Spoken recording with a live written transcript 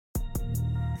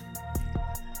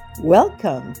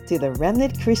Welcome to the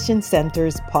Remnant Christian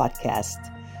Center's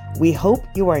podcast. We hope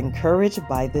you are encouraged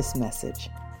by this message.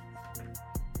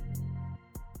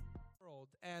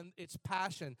 And its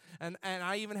passion. And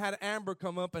I even had Amber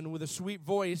come up and with a sweet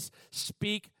voice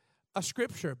speak a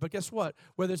scripture. But guess what?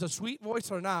 Whether there's a sweet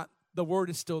voice or not, the word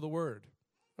is still the word,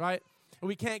 right? And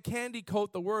we can't candy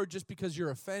coat the word just because you're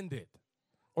offended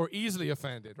or easily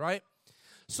offended, right?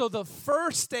 So the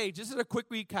first stage, this is a quick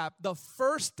recap, the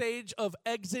first stage of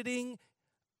exiting,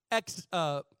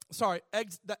 the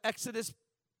Exodus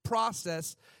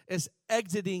process is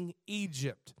exiting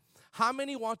Egypt. How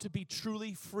many want to be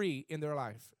truly free in their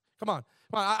life? Come on.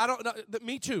 I don't know.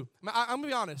 Me too. I'm going to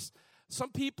be honest.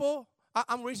 Some people,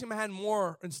 I'm raising my hand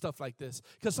more and stuff like this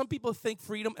because some people think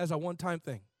freedom as a one-time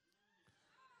thing.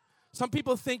 Some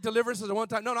people think deliverance is a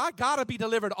one-time. No, I got to be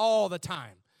delivered all the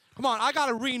time. Come on, I got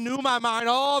to renew my mind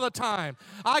all the time.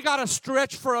 I got to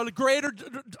stretch for a greater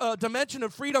dimension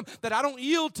of freedom that I don't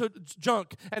yield to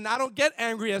junk and I don't get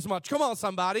angry as much. Come on,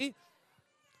 somebody.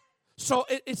 So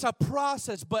it's a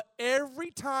process, but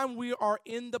every time we are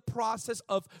in the process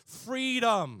of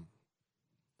freedom,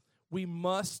 we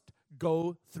must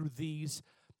go through these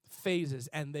phases,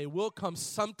 and they will come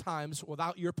sometimes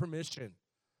without your permission.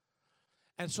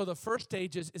 And so the first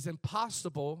stage is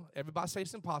impossible. Everybody say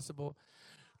it's impossible.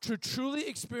 To truly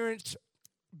experience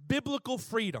biblical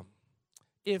freedom,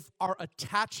 if our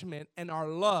attachment and our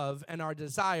love and our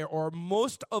desire or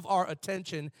most of our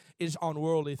attention is on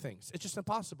worldly things. It's just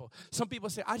impossible. Some people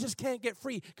say, I just can't get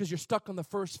free because you're stuck on the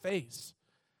first phase.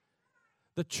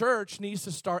 The church needs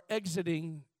to start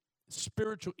exiting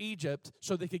spiritual Egypt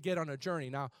so they could get on a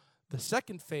journey. Now, the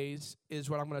second phase is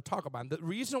what I'm going to talk about. And the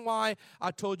reason why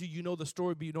I told you know the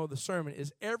story, but you know the sermon,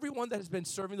 is everyone that has been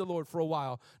serving the Lord for a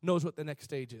while knows what the next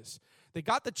stage is. They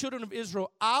got the children of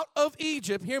Israel out of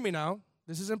Egypt. Hear me now.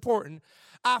 This is important.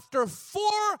 After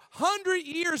 400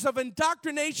 years of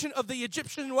indoctrination of the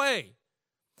Egyptian way,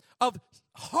 of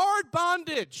hard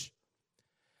bondage,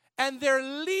 and they're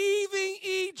leaving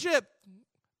Egypt.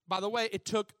 By the way, it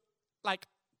took like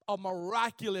a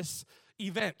miraculous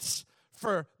events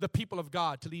for the people of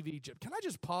God to leave Egypt. Can I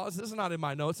just pause? This is not in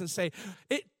my notes and say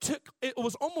it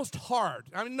was almost hard.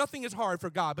 I mean, nothing is hard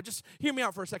for God, but just hear me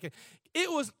out for a second.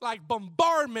 It was like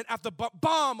bombardment after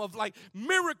bomb of like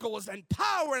miracles and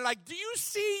power. And like, do you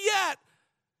see yet?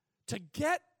 To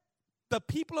get the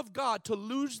people of God to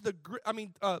lose the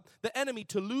enemy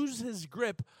to lose his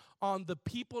grip on the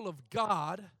people of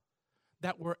God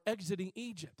that were exiting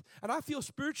Egypt. And I feel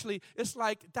spiritually, it's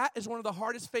like that is one of the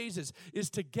hardest phases,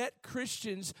 is to get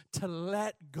Christians to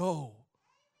let go.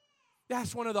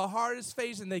 That's one of the hardest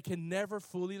phases, and they can never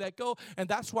fully let go. And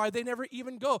that's why they never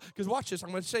even go. Because watch this, I'm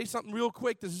going to say something real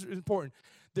quick. This is important.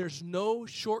 There's no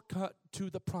shortcut to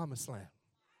the promised land.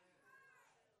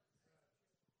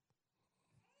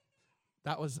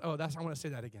 I want to say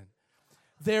that again.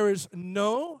 There is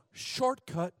no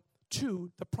shortcut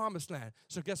to the promised land.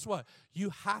 So guess what? You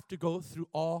have to go through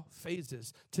all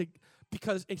phases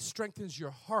because it strengthens your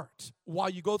heart while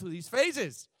you go through these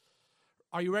phases.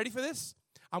 Are you ready for this?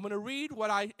 I'm going to read what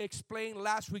I explained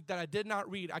last week that I did not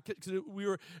read because we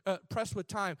were pressed with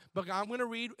time. But I'm going to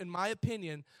read, in my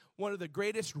opinion, one of the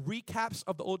greatest recaps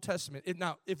of the Old Testament.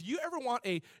 Now, if you ever want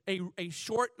a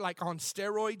short, like on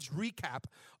steroids, recap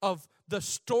of the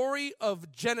story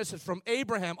of Genesis from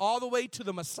Abraham all the way to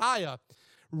the Messiah,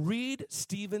 read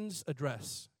Stephen's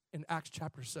address in Acts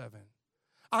chapter 7.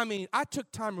 I mean, I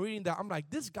took time reading that. I'm like,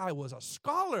 this guy was a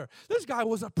scholar. This guy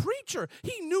was a preacher.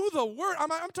 He knew the word. I'm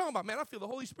talking about, man, I feel the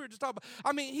Holy Spirit just talking about.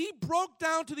 I mean, he broke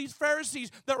down to these Pharisees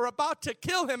that were about to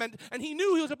kill him, and he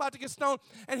knew he was about to get stoned,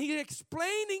 and he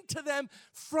explaining to them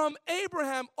from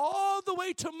Abraham all the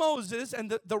way to Moses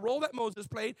and the role that Moses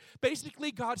played,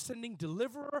 basically God sending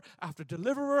deliverer after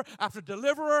deliverer after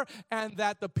deliverer, and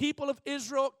that the people of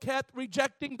Israel kept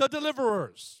rejecting the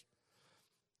deliverers.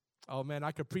 Oh, man,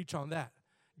 I could preach on that.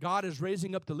 God is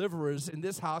raising up deliverers in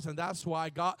this house, and that's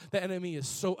why the enemy is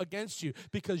so against you,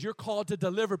 because you're called to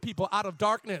deliver people out of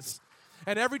darkness.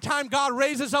 And every time God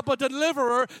raises up a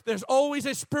deliverer, there's always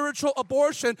a spiritual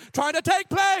abortion trying to take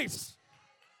place.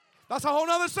 That's a whole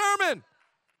nother sermon.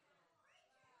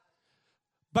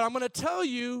 But I'm going to tell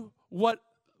you what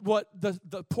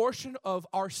the portion of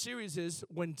our series is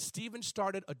when Stephen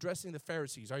started addressing the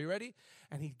Pharisees. Are you ready?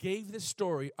 And he gave this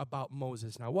story about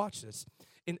Moses. Now watch this.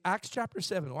 In Acts chapter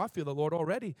 7, I feel the Lord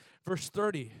already. Verse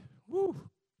 30. Woo.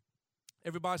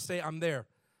 Everybody say, I'm there.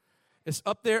 It's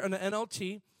up there in the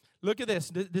NLT. Look at this.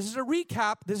 This is a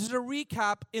recap. This is a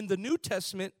recap in the New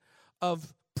Testament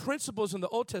of principles in the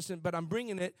Old Testament, but I'm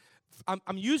bringing it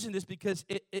I'm using this because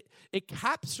it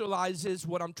capsulizes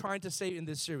what I'm trying to say in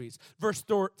this series. Verse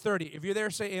 30. If you're there,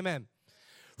 say amen.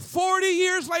 40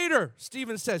 years later,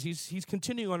 Stephen says, he's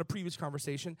continuing on a previous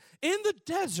conversation. In the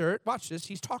desert, watch this,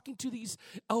 he's talking to these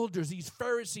elders, these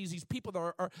Pharisees, these people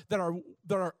that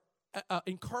are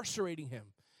incarcerating him.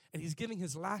 And he's giving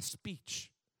his last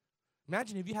speech.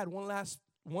 Imagine if you had one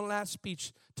last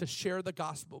speech to share the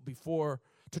gospel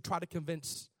to try to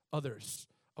convince others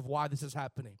of why this is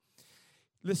happening.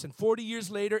 Listen, 40 years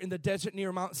later in the desert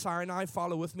near Mount Sinai,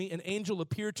 follow with me, an angel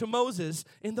appeared to Moses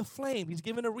in the flame. He's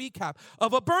giving a recap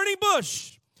of a burning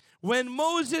bush. When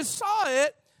Moses saw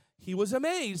it, he was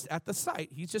amazed at the sight.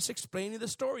 He's just explaining the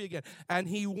story again. And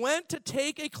he went to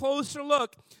take a closer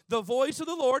look. The voice of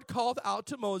the Lord called out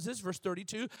to Moses, verse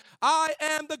 32, I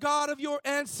am the God of your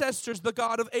ancestors, the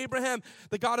God of Abraham,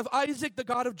 the God of Isaac, the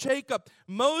God of Jacob.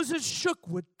 Moses shook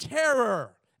with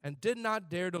terror and did not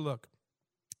dare to look.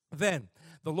 Then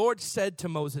the Lord said to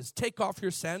Moses, take off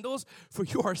your sandals, for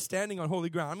you are standing on holy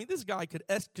ground. I mean, this guy could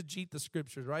exegete the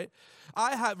scriptures, right?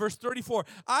 Verse 34,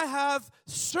 I have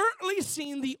certainly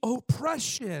seen the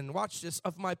oppression, watch this,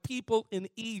 of my people in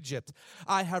Egypt.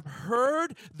 I have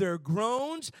heard their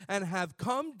groans and have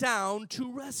come down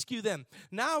to rescue them.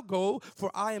 Now go,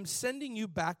 for I am sending you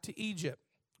back to Egypt.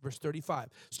 Verse 35,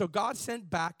 so God sent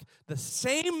back the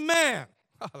same man.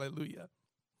 Hallelujah.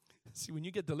 See, when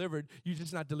you get delivered, you're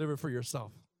just not delivered for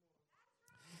yourself.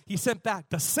 He sent back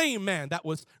the same man that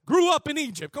grew up in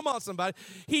Egypt. Come on, somebody.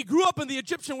 He grew up in the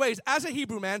Egyptian ways as a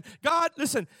Hebrew man. God,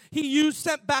 listen,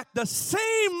 sent back the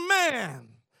same man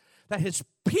that his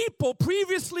people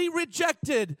previously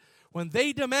rejected when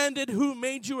they demanded, who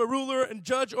made you a ruler and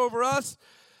judge over us?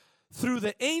 Through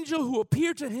the angel who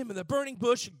appeared to him in the burning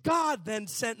bush, God then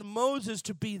sent Moses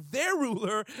to be their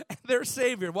ruler and their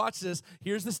savior. Watch this.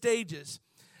 Here's the stages.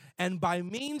 And by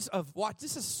means of what?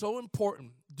 This is so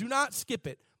important. Do not skip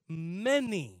it.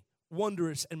 Many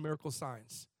wondrous and miracle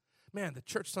signs. Man, the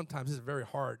church sometimes is very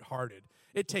hard-hearted.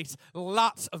 It takes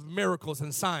lots of miracles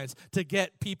and signs to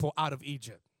get people out of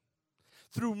Egypt.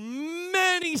 Through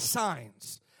many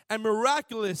signs and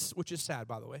miraculous, which is sad,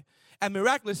 by the way, and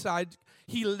miraculous signs,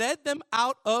 he led them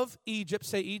out of Egypt.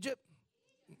 Say Egypt.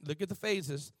 Look at the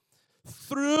phases.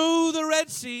 Through the Red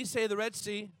Sea. Say the Red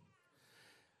Sea.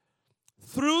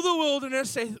 Through the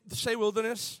wilderness, say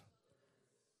wilderness,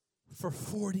 for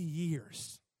 40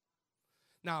 years.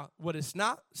 Now, what is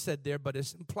not said there, but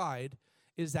is implied,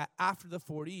 is that after the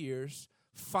 40 years,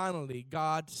 finally,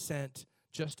 God sent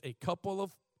just a couple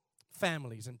of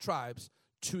families and tribes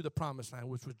to the promised land,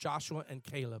 which was Joshua and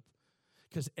Caleb.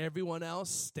 Because everyone else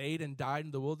stayed and died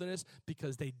in the wilderness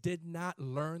because they did not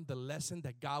learn the lesson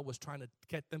that God was trying to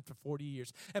get them for 40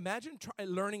 years. Imagine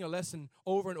learning a lesson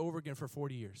over and over again for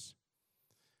 40 years.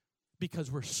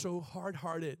 Because we're so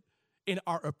hard-hearted in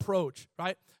our approach,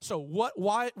 right? So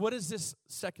what is this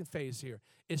second phase here?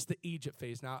 It's the Egypt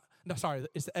phase.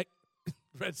 It's the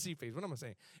Red Sea phase. What am I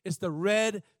saying? It's the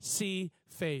Red Sea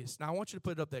phase. Now I want you to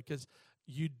put it up there because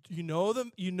you know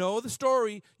the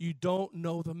story, you don't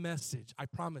know the message. I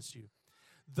promise you.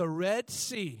 The Red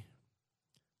Sea.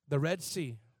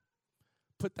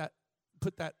 Put that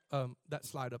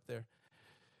slide up there.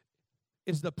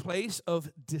 Is the place of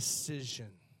decision.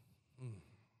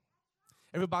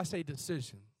 Everybody say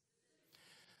decision.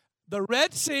 The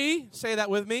Red Sea, say that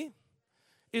with me,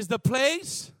 is the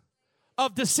place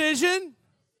of decision,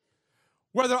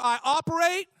 whether I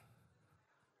operate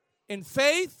in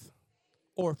faith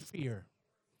or fear.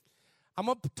 I'm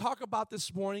going to talk about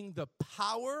this morning the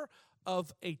power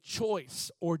of a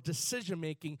choice or decision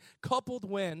making coupled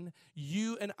when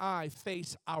you and I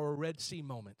face our Red Sea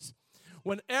moments.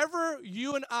 Whenever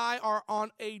you and I are on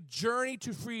a journey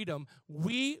to freedom,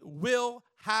 we will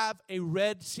have a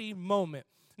Red Sea moment.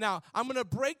 Now, I'm going to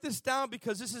break this down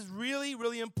because this is really,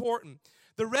 really important.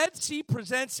 The Red Sea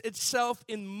presents itself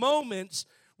in moments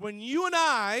when you and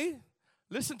I,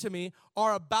 listen to me,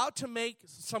 are about to make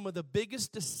some of the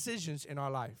biggest decisions in our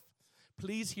life.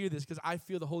 Please hear this because I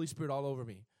feel the Holy Spirit all over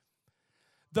me.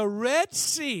 The Red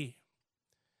Sea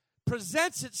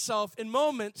presents itself in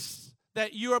moments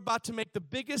that you're about to make the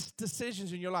biggest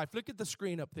decisions in your life. Look at the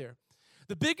screen up there.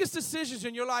 The biggest decisions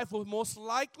in your life will most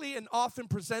likely and often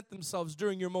present themselves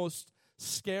during your most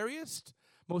scariest,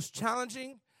 most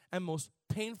challenging, and most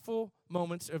painful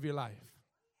moments of your life.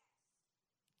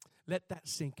 Let that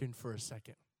sink in for a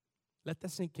second. Let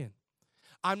that sink in.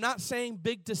 I'm not saying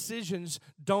big decisions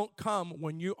don't come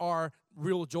when you are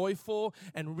real joyful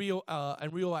and real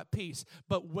at peace.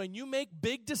 But when you make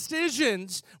big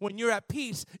decisions when you're at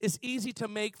peace, it's easy to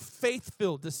make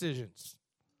faith-filled decisions.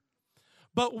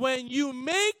 But when you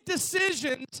make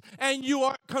decisions and you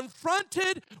are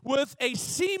confronted with a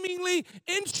seemingly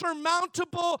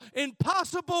insurmountable,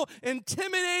 impossible,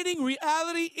 intimidating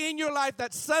reality in your life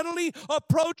that suddenly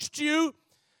approached you,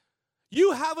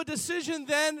 you have a decision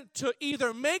then to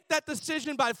either make that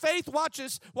decision by faith, watch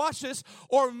this,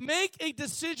 or make a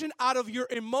decision out of your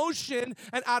emotion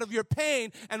and out of your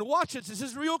pain. And watch this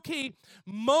is real key.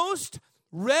 Most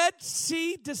Red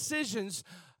Sea decisions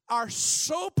are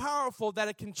so powerful that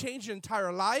it can change the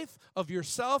entire life of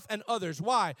yourself and others.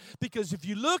 Why? Because if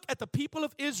you look at the people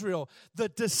of Israel, the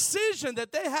decision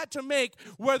that they had to make,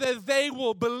 whether they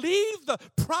will believe the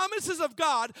promises of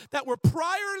God that were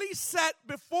priorly set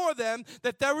before them,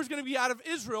 that there was going to be out of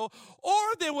Israel, or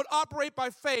they would operate by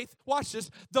faith. Watch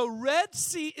this. The Red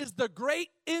Sea is the great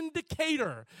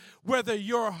indicator whether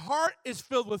your heart is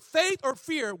filled with faith or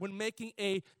fear when making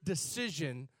a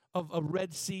decision of a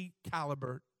Red Sea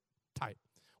caliber type.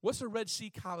 What's a Red Sea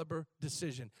caliber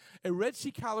decision? A Red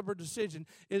Sea caliber decision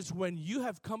is when you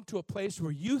have come to a place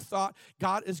where you thought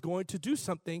God is going to do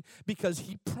something because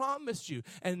he promised you.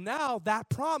 And now that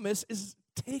promise is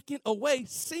taken away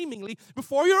seemingly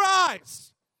before your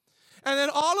eyes. And then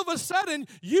all of a sudden,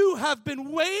 you have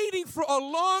been waiting for a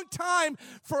long time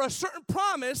for a certain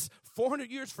promise.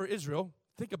 400 years for Israel.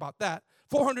 Think about that.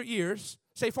 400 years.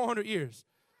 Say 400 years.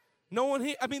 No one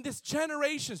here, this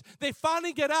generations, they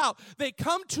finally get out. They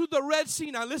come to the Red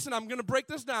Sea. Now listen, I'm going to break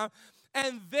this down.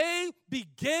 And they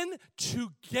begin to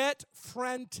get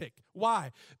frantic.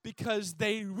 Why? Because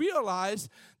they realize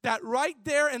that right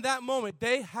there in that moment,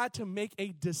 they had to make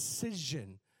a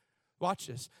decision. Watch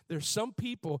this. There's some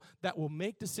people that will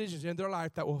make decisions in their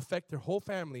life that will affect their whole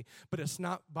family, but it's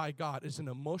not by God. It's an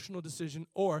emotional decision,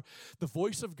 or the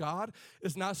voice of God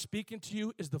is not speaking to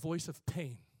you, is the voice of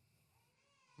pain.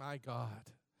 My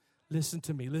God, listen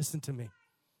to me.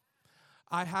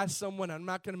 I had someone, I'm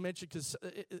not going to mention because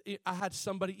I had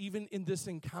somebody even in this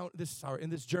in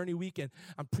this journey weekend.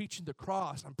 I'm preaching the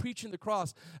cross,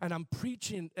 and I'm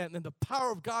preaching, and the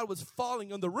power of God was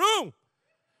falling in the room.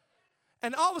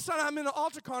 And all of a sudden, I'm in the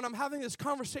altar call, and I'm having this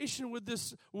conversation with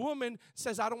this woman.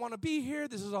 Says, "I don't want to be here.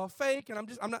 This is all fake." And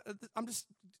I'm just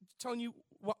telling you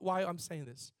why I'm saying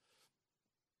this.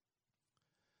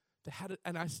 They had it,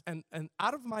 and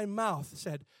out of my mouth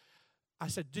I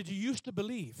said, "Did you used to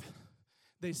believe?"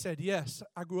 They said, "Yes,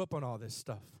 I grew up on all this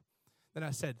stuff." Then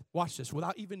I said, watch this,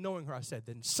 without even knowing her, I said,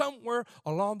 then somewhere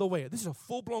along the way, this is a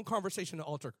full-blown conversation at the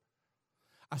altar.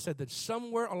 I said that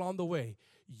somewhere along the way,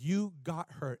 you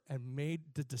got hurt and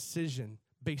made the decision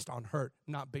based on hurt,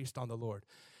 not based on the Lord.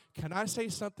 Can I say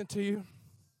something to you?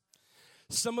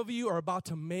 Some of you are about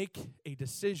to make a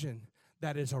decision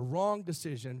that is a wrong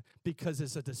decision because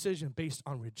it's a decision based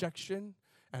on rejection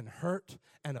and hurt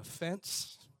and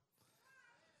offense.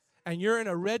 And you're in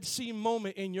a Red Sea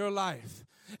moment in your life.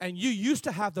 And you used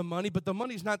to have the money, but the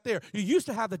money's not there. You used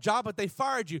to have the job, but they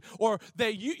fired you. Or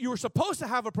you were supposed to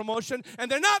have a promotion,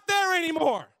 and they're not there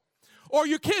anymore. Or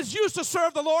your kids used to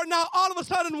serve the Lord. Now all of a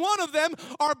sudden one of them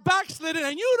are backslidden,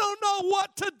 and you don't know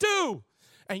what to do.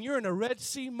 And you're in a Red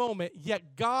Sea moment,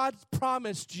 yet God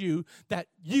promised you that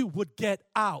you would get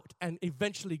out and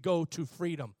eventually go to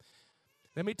freedom.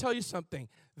 Let me tell you something.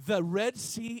 The Red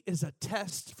Sea is a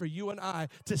test for you and I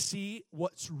to see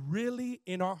what's really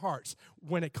in our hearts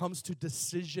when it comes to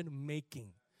decision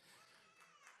making.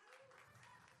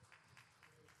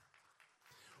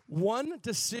 One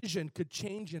decision could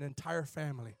change an entire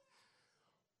family.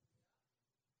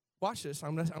 Watch this.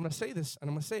 I'm going to say this, and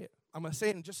I'm going to say it. I'm going to say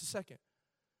it in just a second.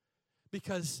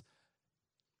 Because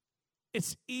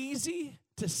it's easy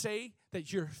to say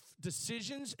that your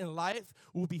decisions in life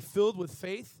will be filled with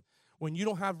faith when you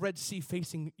don't have Red Sea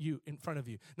facing you in front of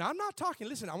you. Now, I'm not talking,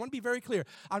 listen, I want to be very clear.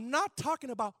 I'm not talking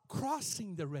about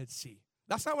crossing the Red Sea.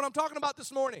 That's not what I'm talking about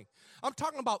this morning. I'm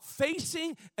talking about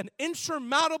facing an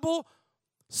insurmountable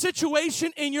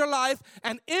situation in your life,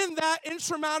 and in that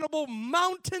insurmountable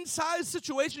mountain-sized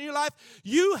situation in your life,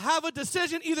 you have a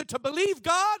decision either to believe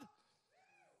God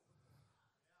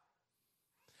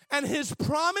and his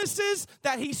promises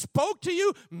that he spoke to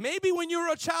you, maybe when you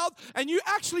were a child, and you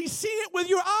actually see it with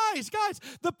your eyes. Guys,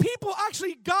 the people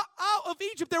actually got out of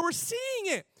Egypt. They were seeing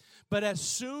it. But as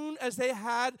soon as they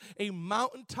had a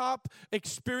mountaintop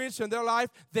experience in their life,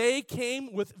 they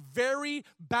came with very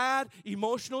bad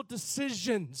emotional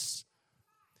decisions.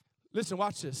 Listen,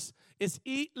 watch this.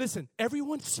 Listen,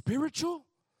 everyone's spiritual.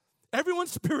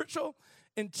 Everyone's spiritual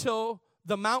until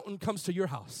the mountain comes to your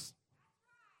house.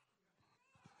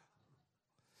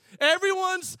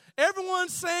 Everyone's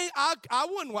saying, I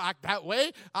wouldn't act that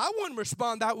way. I wouldn't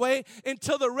respond that way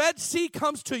until the Red Sea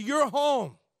comes to your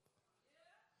home.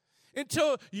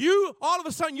 until you, all of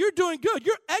a sudden, you're doing good.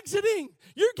 You're exiting.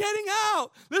 You're getting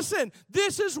out. Listen,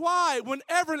 this is why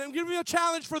whenever, I'm giving you a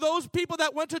challenge for those people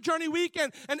that went to Journey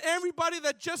Weekend and everybody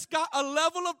that just got a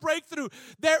level of breakthrough,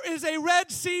 there is a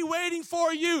Red Sea waiting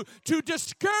for you to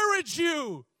discourage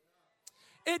you.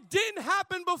 It didn't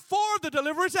happen before the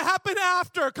deliverance. It happened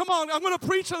after. Come on, I'm going to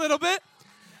preach a little bit.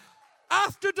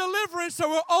 After deliverance, there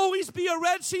will always be a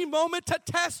Red Sea moment to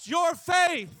test your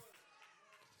faith.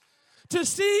 To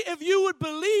see if you would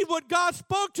believe what God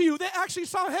spoke to you. They actually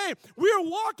saw, hey, we are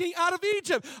walking out of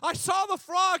Egypt. I saw the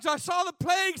frogs, I saw the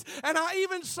plagues, and I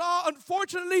even saw,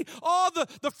 unfortunately, all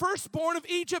the firstborn of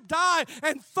Egypt die.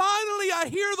 And finally, I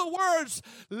hear the words,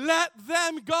 let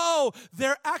them go.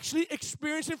 They're actually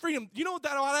experiencing freedom. You know what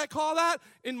I call that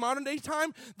in modern day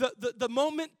time? The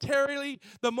momentary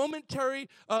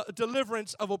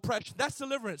deliverance of oppression. That's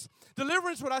deliverance.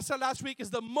 Deliverance, what I said last week, is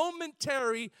the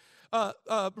momentary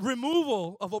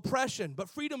removal of oppression, but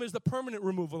freedom is the permanent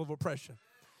removal of oppression.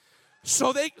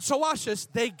 So watch this.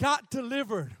 They got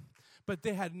delivered, but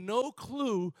they had no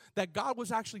clue that God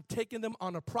was actually taking them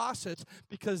on a process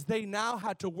because they now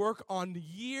had to work on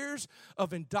years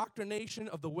of indoctrination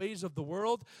of the ways of the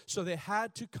world. So they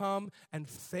had to come and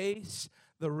face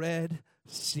the Red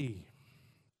Sea.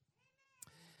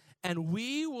 And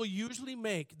we will usually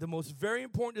make the most very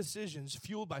important decisions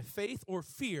fueled by faith or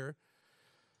fear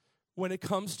when it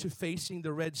comes to facing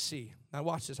the Red Sea. Now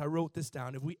watch this. I wrote this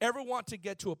down. If we ever want to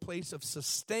get to a place of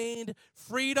sustained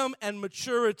freedom and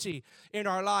maturity in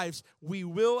our lives, we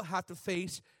will have to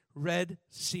face Red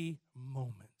Sea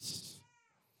moments.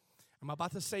 I'm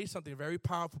about to say something very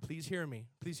powerful. Please hear me.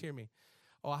 Please hear me.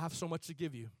 Oh, I have so much to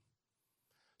give you.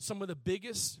 Some of the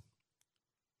biggest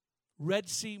Red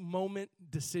Sea moment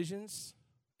decisions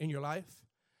in your life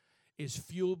is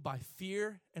fueled by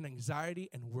fear and anxiety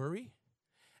and worry.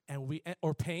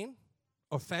 Or pain,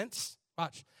 offense,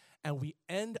 watch, and we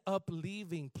end up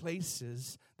leaving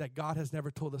places that God has never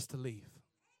told us to leave.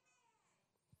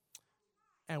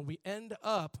 And we end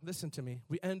up, listen to me,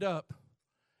 we end up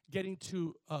getting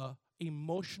to an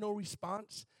emotional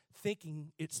response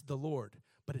thinking it's the Lord,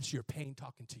 but it's your pain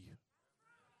talking to you.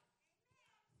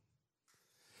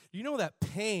 You know that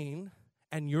pain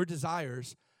and your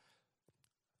desires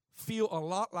feel a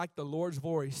lot like the Lord's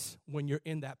voice when you're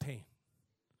in that pain.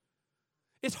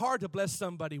 It's hard to bless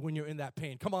somebody when you're in that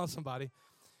pain. Come on, somebody.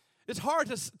 It's hard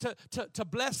to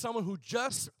bless someone who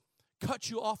just cut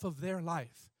you off of their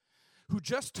life, who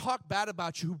just talked bad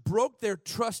about you, who broke their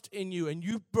trust in you, and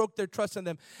you broke their trust in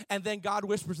them. And then God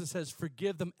whispers and says,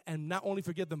 forgive them, and not only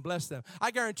forgive them, bless them. I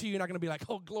guarantee you're not going to be like,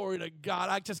 oh, glory to God,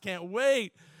 I just can't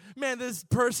wait. Man, this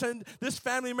person, this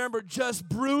family member just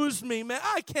bruised me. Man,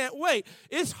 I can't wait.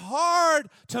 It's hard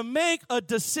to make a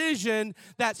decision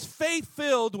that's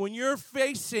faith-filled when you're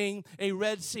facing a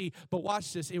Red Sea. But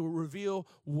watch this. It will reveal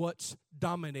what's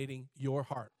dominating your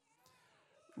heart.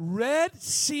 Red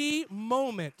Sea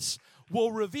moments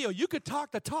will reveal. You could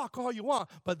talk the talk all you want,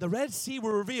 but the Red Sea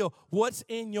will reveal what's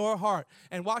in your heart.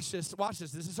 And watch this.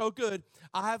 This is so good.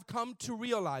 I have come to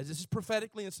realize, this is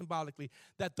prophetically and symbolically,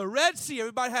 that the Red Sea,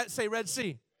 everybody say Red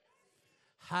Sea,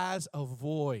 has a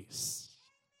voice.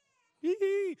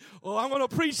 Oh, I'm going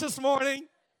to preach this morning.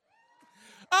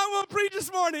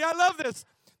 I love this.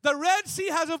 The Red Sea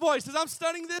has a voice. As I'm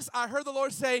studying this, I heard the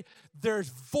Lord say, there's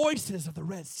voices of the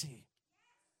Red Sea.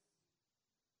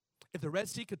 If the Red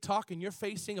Sea could talk and you're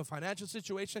facing a financial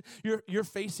situation, you're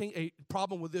facing a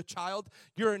problem with your child,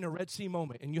 you're in a Red Sea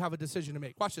moment and you have a decision to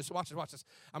make. Watch this.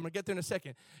 I'm going to get there in a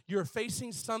second. You're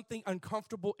facing something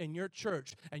uncomfortable in your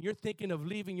church and you're thinking of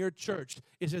leaving your church.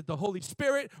 Is it the Holy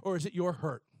Spirit or is it your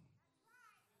hurt?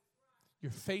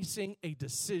 You're facing a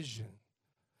decision.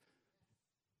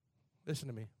 Listen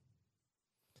to me.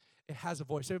 It has a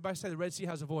voice. Everybody say the Red Sea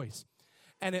has a voice.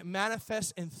 And it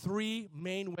manifests in three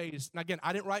main ways. And again,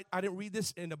 I didn't read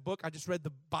this in a book. I just read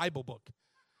the Bible book.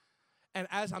 And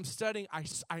as I'm studying, I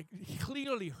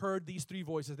clearly heard these three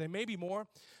voices. There may be more,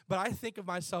 but I think of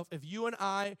myself, if you and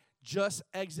I just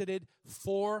exited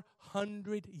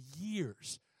 400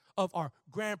 years of our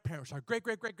grandparents, our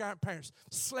great-great-great-grandparents,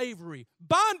 slavery,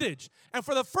 bondage, and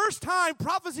for the first time,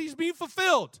 prophecy is being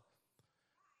fulfilled.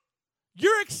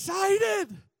 You're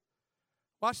excited.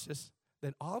 Watch this.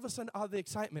 Then all of a sudden, out of the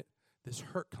excitement, this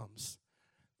hurt comes.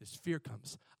 This fear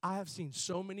comes. I have seen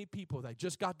so many people that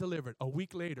just got delivered. A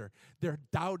week later, they're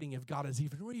doubting if God is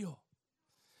even real.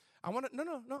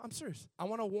 I'm serious. I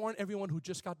want to warn everyone who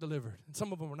just got delivered. And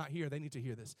some of them are not here. They need to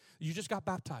hear this. You just got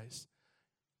baptized.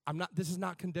 This is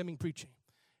not condemning preaching.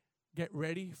 Get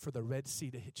ready for the Red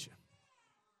Sea to hit you.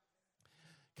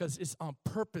 Because it's on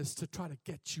purpose to try to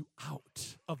get you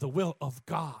out of the will of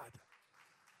God.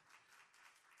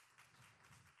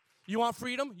 You want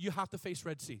freedom? You have to face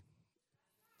Red Sea.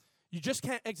 You just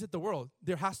can't exit the world.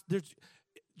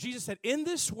 Jesus said, in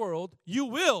this world, you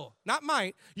will, not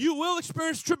might, you will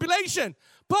experience tribulation.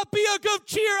 But be of good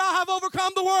cheer, I have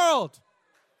overcome the world.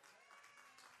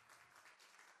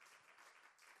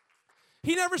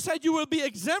 He never said you will be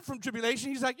exempt from tribulation.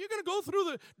 He's like, you're going to go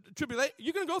through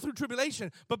you're going to go through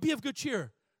tribulation, but be of good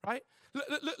cheer, right?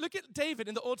 Look at David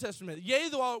in the Old Testament. Yea,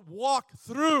 though I walk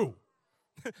through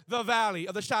the valley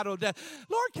of the shadow of death.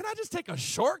 Lord, can I just take a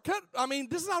shortcut? I mean,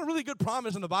 this is not a really good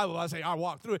promise in the Bible. I say, I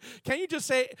walked through it. Can you just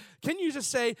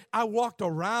say, I walked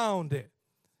around it?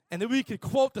 And then we could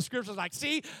quote the scriptures like,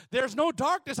 see, there's no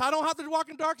darkness. I don't have to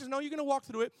walk in darkness. No, you're going to walk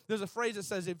through it. There's a phrase that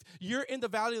says, if you're in the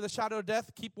valley of the shadow of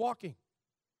death, keep walking.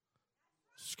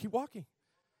 Just keep walking.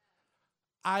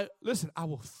 I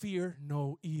will fear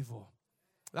no evil.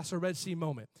 That's a Red Sea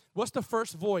moment. What's the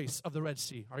first voice of the Red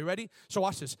Sea? Are you ready? So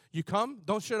watch this. You come.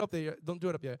 Don't shut up there. Don't do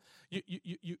it up there.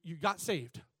 You got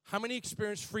saved. How many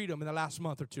experienced freedom in the last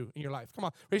month or two in your life? Come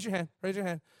on. Raise your hand. Raise your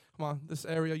hand. Come on. This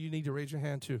area, you need to raise your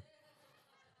hand too.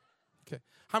 Okay.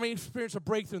 How many experienced a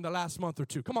breakthrough in the last month or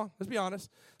two? Come on. Let's be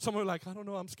honest. Some are like, I don't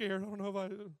know. I'm scared. I don't know if I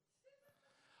do.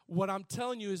 What I'm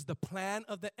telling you is the plan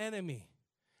of the enemy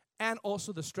and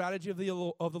also the strategy of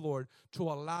the Lord to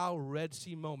allow Red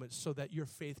Sea moments so that your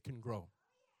faith can grow.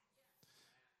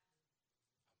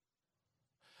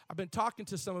 I've been talking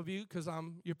to some of you because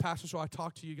I'm your pastor, so I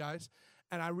talk to you guys,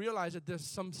 and I realize that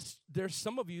there's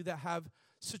some of you that have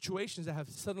situations that have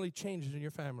suddenly changed in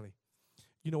your family.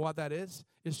 You know what that is?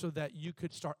 It's so that you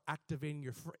could start activating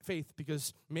your faith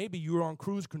because maybe you were on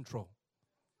cruise control.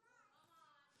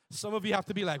 Some of you have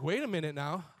to be like, wait a minute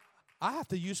now. I have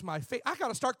to use my faith. I got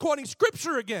to start quoting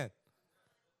scripture again.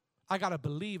 I got to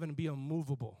believe and be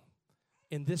unmovable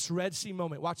in this Red Sea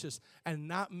moment. Watch this. And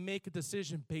not make a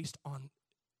decision based on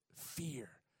fear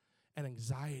and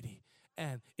anxiety.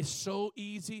 And it's so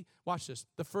easy. Watch this.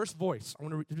 The first voice, I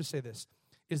want to just say this,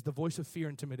 is the voice of fear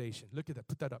and intimidation. Look at that.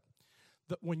 Put that up.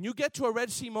 When you get to a Red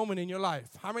Sea moment in your life,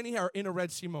 how many are in a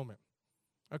Red Sea moment?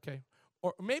 Okay.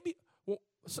 Or maybe,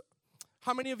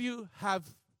 how many of you have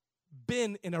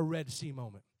been in a Red Sea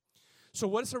moment? So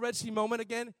what is a Red Sea moment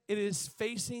again? It is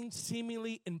facing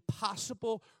seemingly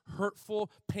impossible, hurtful,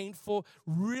 painful,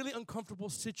 really uncomfortable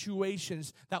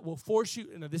situations that will force you,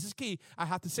 and this is key, I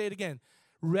have to say it again.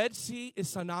 Red Sea is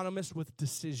synonymous with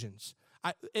decisions.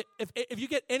 If you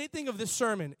get anything of this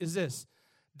sermon, is this: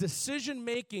 decision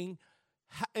making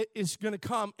is going to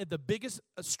come at the biggest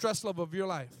stress level of your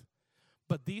life.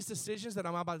 But these decisions that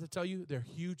I'm about to tell you, they're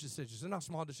huge decisions. They're not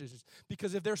small decisions.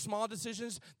 Because if they're small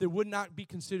decisions, they would not be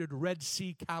considered Red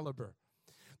Sea caliber.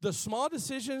 The small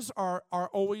decisions are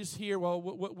always here. Well,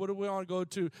 what do we want to go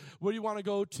to? What do you want to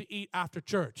go to eat after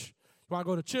church? You want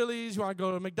to go to Chili's? You want to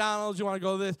go to McDonald's? You want to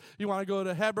go to this? You want to go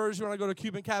to Heber's? You want to go to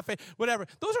Cuban Cafe? Whatever.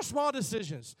 Those are small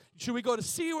decisions. Should we go to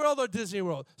SeaWorld or Disney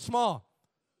World? Small.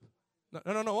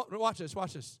 No. Watch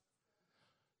this.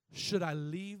 Should I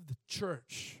leave the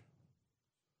church?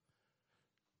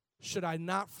 Should I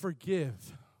not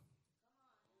forgive?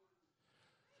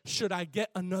 Should I get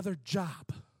another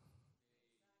job?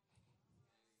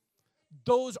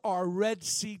 Those are Red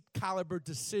Sea caliber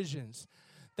decisions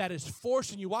that is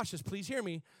forcing you. Watch this, please hear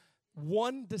me.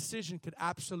 One decision could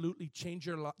absolutely change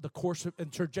the course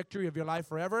and trajectory of your life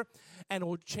forever, and it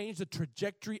will change the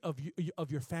trajectory of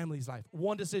your family's life.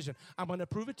 One decision. I'm going to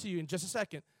prove it to you in just a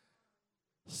second.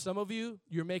 Some of you,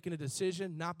 you're making a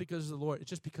decision not because of the Lord. It's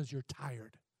just because you're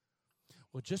tired.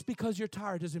 Well, just because you're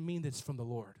tired doesn't mean that it's from the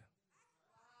Lord.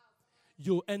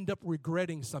 You'll end up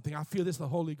regretting something. I feel this in the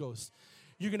Holy Ghost.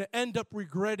 You're going to end up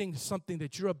regretting something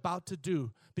that you're about to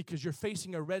do because you're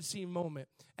facing a Red Sea moment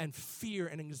and fear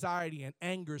and anxiety and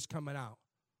anger is coming out.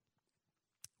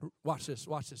 Watch this.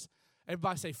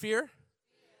 Everybody say fear,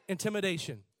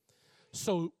 intimidation.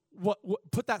 So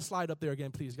put that slide up there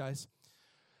again, please, guys.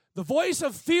 The voice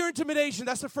of fear, intimidation,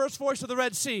 that's the first voice of the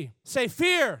Red Sea. Say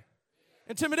fear,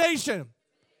 intimidation.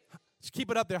 Just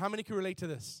keep it up there. How many can relate to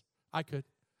this? I could.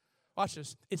 Watch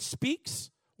this. It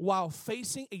speaks while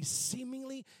facing a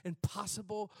seemingly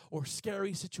impossible or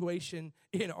scary situation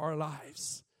in our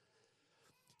lives.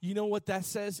 You know what that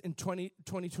says in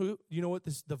 2022? You know what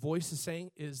the voice is saying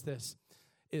is this,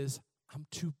 I'm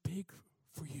too big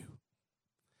for you.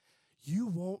 You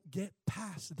won't get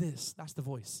past this. That's the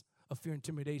voice of fear,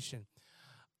 intimidation.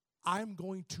 I'm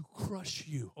going to crush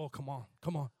you. Oh, come on.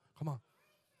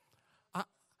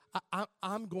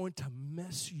 I'm going to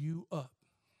mess you up.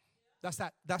 That's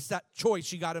that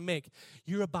choice you got to make.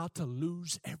 You're about to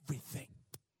lose everything.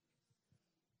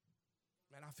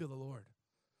 Man, I feel the Lord.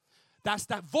 That's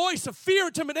that voice of fear,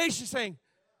 intimidation saying,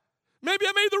 maybe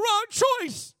I made the wrong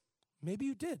choice. Maybe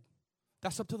you did.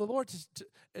 That's up to the Lord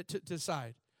to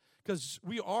decide. Because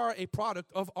we are a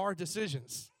product of our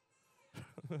decisions.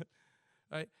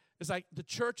 Right? It's like the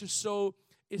church is so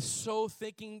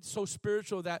thinking, so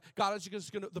spiritual that God is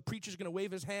just going to, the preacher's going to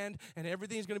wave his hand and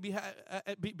everything's going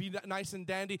to be nice and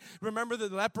dandy. Remember the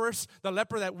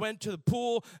leper that went to the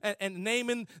pool and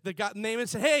Naaman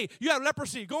said, hey, you have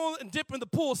leprosy. Go and dip in the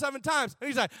pool 7 times. And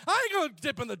he's like, I ain't going to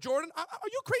dip in the Jordan. Are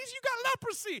you crazy? You got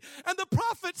leprosy. And the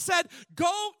prophet said,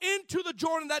 go into the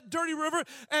Jordan, that dirty river,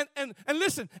 and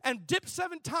listen, and dip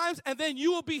 7 times and then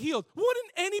you will be healed.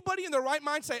 Wouldn't anybody in their right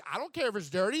mind say, I don't care if it's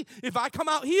dirty. If I come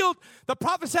out healed, the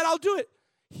prophet said, I'll do it.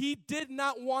 He did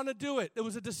not want to do it. It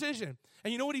was a decision.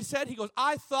 And you know what he said? He goes,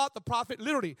 I thought the prophet,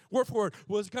 literally, word for word,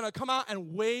 was going to come out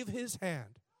and wave his hand.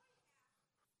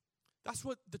 That's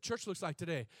what the church looks like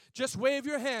today. Just wave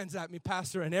your hands at me,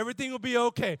 pastor, and everything will be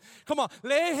okay. Come on,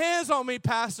 lay hands on me,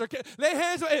 pastor. Lay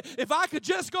hands on me. If I could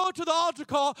just go to the altar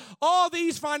call, all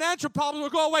these financial problems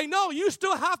will go away. No, you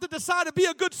still have to decide to be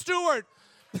a good steward.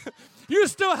 You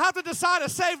still have to decide to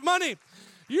save money.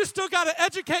 You still got to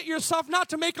educate yourself not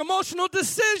to make emotional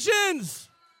decisions.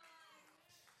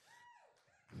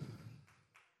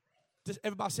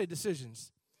 Everybody say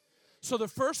decisions. So the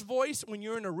first voice when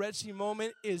you're in a Red Sea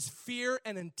moment is fear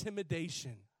and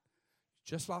intimidation. You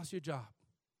just lost your job.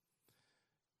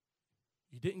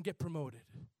 You didn't get promoted.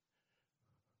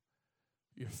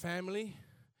 Your family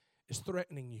is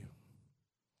threatening you.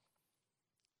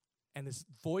 And this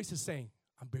voice is saying,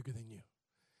 I'm bigger than you.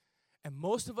 And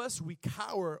most of us, we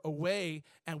cower away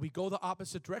and we go the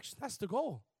opposite direction. That's the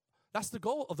goal. That's the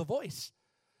goal of the voice.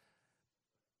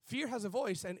 Fear has a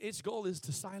voice, and its goal is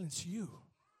to silence you.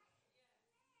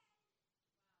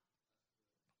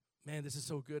 Man, this is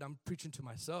so good. I'm preaching to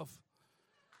myself.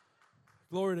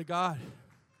 Glory to God.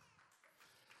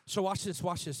 So watch this,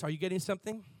 watch this. Are you getting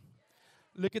something?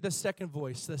 Look at the second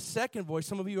voice. The second voice,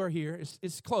 some of you are here,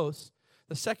 it's close.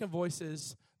 The second voice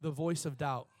is the voice of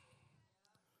doubt.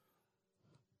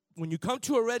 When you come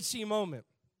to a Red Sea moment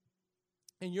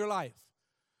in your life,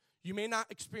 you may not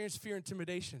experience fear,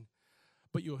 intimidation,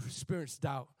 but you'll experience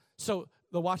doubt. So,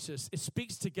 watch this. It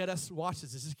speaks to get us, watch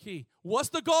this is key. What's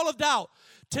the goal of doubt?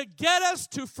 To get us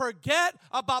to forget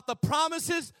about the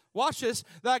promises, watch this,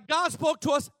 that God spoke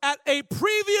to us at a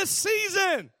previous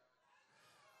season.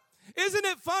 Isn't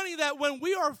it funny that when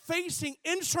we are facing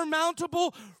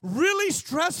insurmountable, really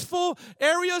stressful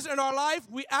areas in our life,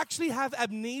 we actually have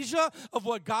amnesia of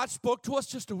what God spoke to us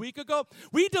just a week ago?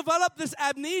 We develop this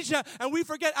amnesia and we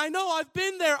forget, I know, I've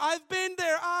been there. I've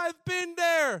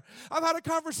had a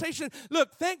conversation.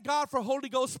 Look, thank God for Holy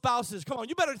Ghost spouses. Come on,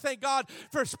 you better thank God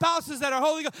for spouses that are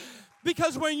Holy Ghost.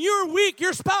 Because when you're weak,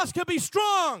 your spouse can be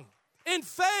strong in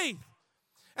faith.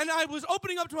 And I was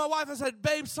opening up to my wife. I said,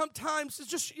 babe, sometimes, it's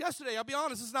just yesterday, I'll be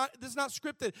honest, this is not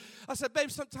scripted. I said, babe,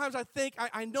 sometimes I think,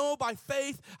 I know by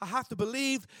faith, I have to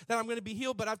believe that I'm going to be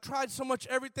healed, but I've tried so much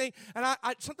everything, and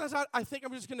sometimes I think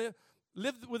I'm just going to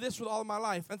live with this with all of my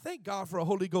life. And thank God for a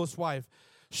Holy Ghost wife.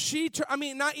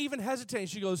 Not even hesitating.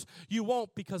 She goes, you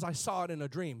won't because I saw it in a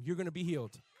dream. You're going to be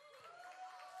healed.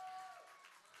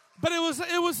 But it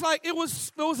was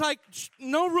like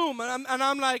no room, and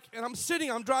I'm sitting,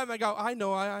 I'm driving. I go, I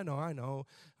know,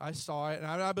 I saw it, and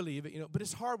I believe it, But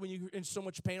it's hard when you're in so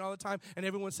much pain all the time, and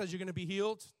everyone says you're going to be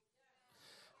healed.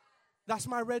 That's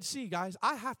my Red Sea, guys.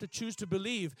 I have to choose to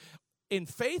believe in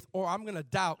faith, or I'm going to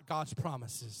doubt God's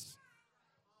promises.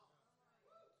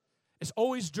 It's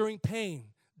always during pain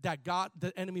that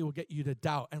the enemy will get you to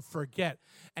doubt and forget.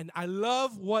 And I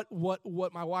love what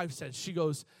my wife said. She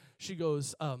goes,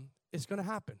 it's going to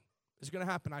happen. It's going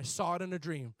to happen. I saw it in a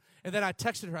dream. And then I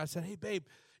texted her. I said, hey, babe,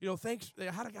 thanks.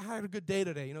 I had a good day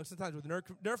today. Sometimes with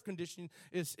nerve conditioning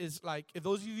is like, if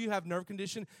those of you have nerve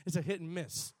condition, it's a hit and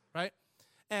miss, right?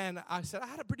 And I said, I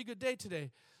had a pretty good day today.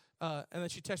 And then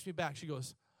she texted me back. She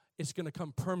goes, it's going to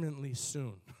come permanently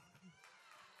soon.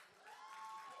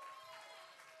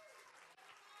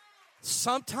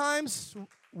 Sometimes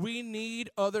we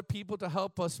need other people to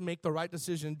help us make the right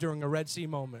decision during a Red Sea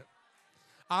moment.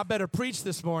 I better preach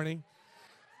this morning.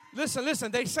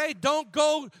 Listen, they say don't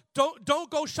go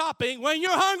shopping when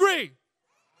you're hungry.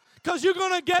 Because you're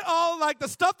going to get all like the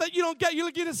stuff that you don't get.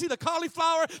 You're going to see the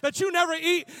cauliflower that you never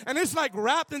eat, and it's like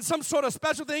wrapped in some sort of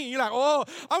special thing, and you're like, oh,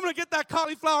 I'm going to get that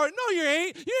cauliflower. No, you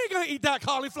ain't. You ain't going to eat that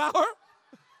cauliflower.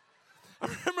 I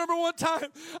remember one time,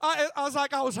 I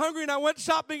was hungry, and I went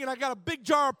shopping, and I got a big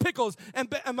jar of pickles, and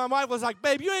my wife was like,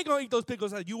 babe, you ain't going to eat those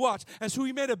pickles. I said, you watch. And so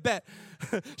we made a bet.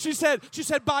 She said,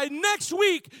 by next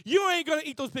week, you ain't going to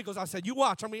eat those pickles. I said, you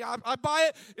watch. I buy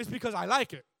it. It's because I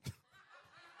like it.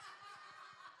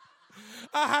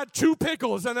 I had 2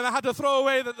 pickles, and then I had to throw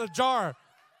away the jar.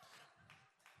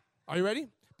 Are you ready?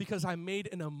 Because I made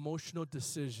an emotional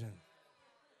decision.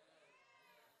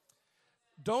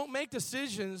 Don't make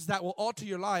decisions that will alter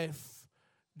your life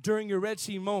during your Red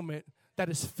Sea moment that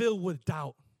is filled with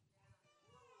doubt.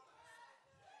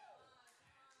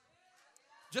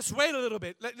 Just wait a little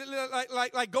bit.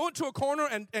 Like go into a corner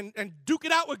and duke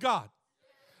it out with God.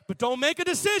 But don't make a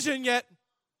decision yet.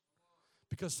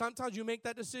 Because sometimes you make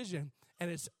that decision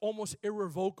and it's almost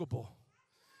irrevocable.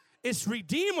 It's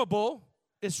redeemable.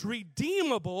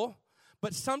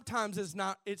 But sometimes it's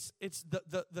not. It's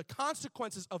the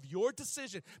consequences of your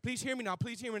decision. Please hear me now.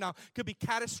 Could be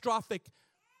catastrophic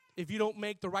if you don't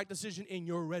make the right decision in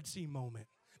your Red Sea moment.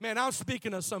 Man, I'm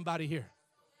speaking to somebody here.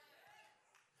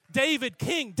 David,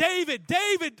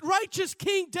 righteous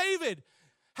King David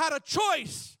had a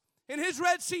choice in his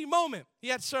Red Sea moment. He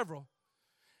had several.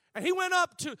 And he went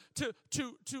up to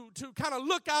kind of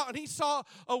look out, and he saw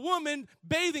a woman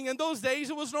bathing. In those days,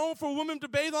 it was known for women to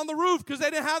bathe on the roof because they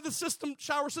didn't have the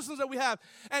shower systems that we have.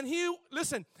 And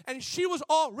and she was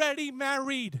already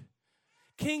married.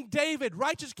 King David,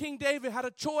 righteous King David, had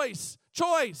a choice.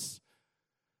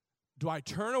 Do I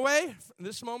turn away from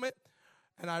this moment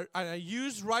and I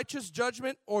use righteous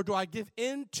judgment, or do I give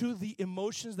in to the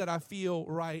emotions that I feel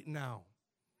right now?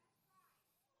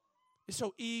 It's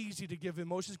so easy to give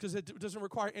emotions because it doesn't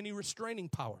require any restraining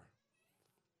power.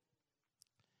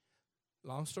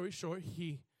 Long story short,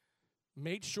 he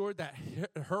made sure that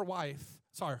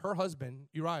her husband,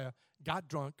 Uriah, got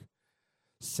drunk,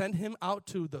 sent him out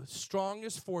to the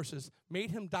strongest forces,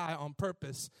 made him die on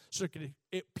purpose so it could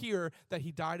appear that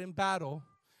he died in battle,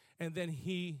 and then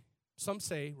some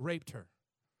say, raped her.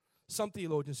 Some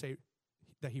theologians say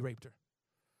that he raped her.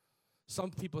 Some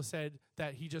people said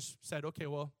that he just said, okay,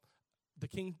 well, the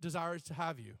king desires to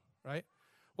have you, right?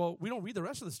 Well, we don't read the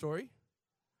rest of the story.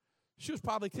 She was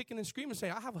probably kicking and screaming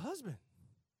saying, I have a husband.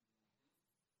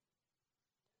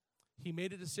 He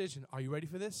made a decision. Are you ready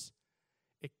for this?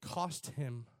 It cost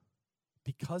him,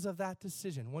 because of that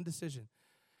decision, one decision.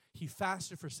 He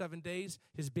fasted for 7 days.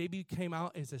 His baby came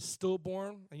out as a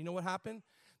stillborn. And you know what happened?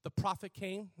 The prophet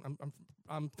came.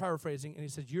 I'm paraphrasing. And he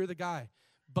said, you're the guy.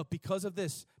 But because of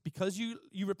this, because you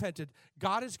repented,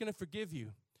 God is going to forgive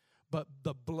you. But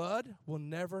the blood will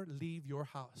never leave your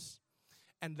house.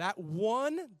 And that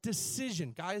one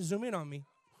decision, guys, zoom in on me.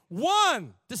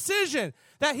 One decision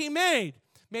that he made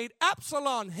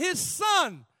Absalom, his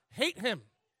son, hate him.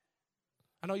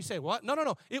 I know you say, what?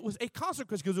 No. It was a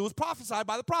consequence because it was prophesied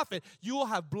by the prophet. You will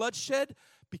have bloodshed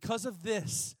because of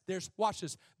this. Watch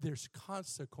this. There's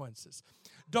consequences.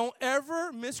 Don't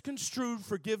ever misconstrue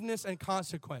forgiveness and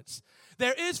consequence.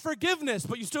 There is forgiveness,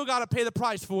 but you still got to pay the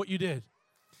price for what you did.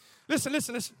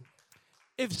 Listen.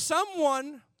 If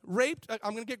someone raped,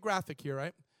 I'm going to get graphic here,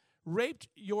 right? Raped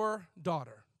your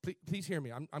daughter. Please hear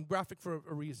me. I'm graphic for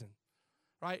a reason,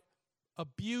 right?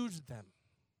 Abused them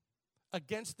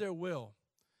against their will.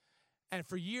 And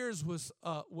for years was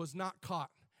not caught.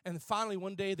 And finally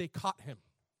one day they caught him.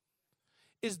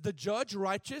 Is the judge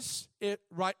righteous? A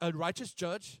righteous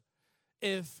judge?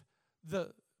 If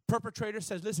the perpetrator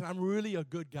says, listen, I'm really a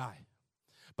good guy,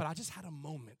 but I just had a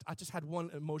moment. I just had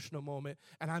one emotional moment,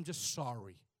 and I'm just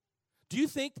sorry. Do you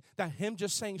think that him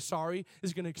just saying sorry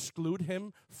is going to exclude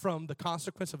him from the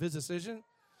consequence of his decision?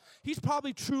 He's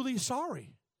probably truly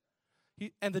sorry.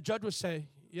 And the judge would say,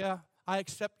 yeah, I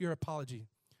accept your apology,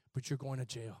 but you're going to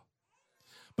jail.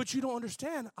 But you don't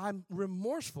understand. I'm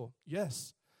remorseful.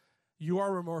 Yes, you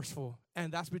are remorseful,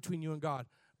 and that's between you and God,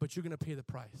 but you're going to pay the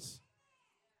price.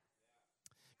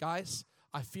 Guys,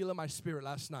 I feel in my spirit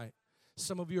last night,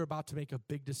 some of you are about to make a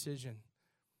big decision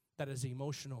that is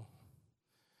emotional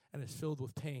and is filled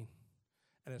with pain,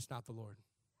 and it's not the Lord.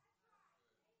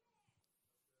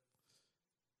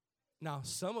 Now,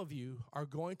 some of you are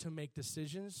going to make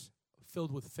decisions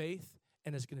filled with faith,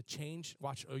 and it's going to change.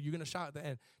 Watch, you're going to shout at the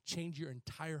end, change your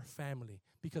entire family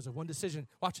because of one decision,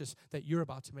 watch this, that you're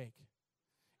about to make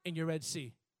in your Red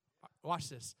Sea. Watch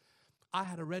this. I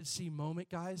had a Red Sea moment,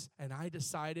 guys, and I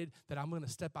decided that I'm going to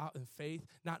step out in faith,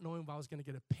 not knowing if I was going to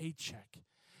get a paycheck.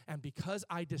 And because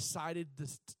I decided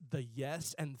the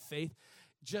yes and faith,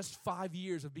 just 5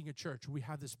 years of being a church, we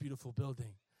have this beautiful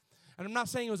building. And I'm not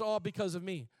saying it was all because of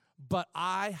me, but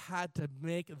I had to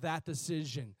make that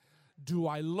decision. Do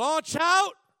I launch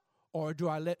out or do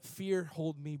I let fear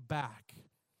hold me back?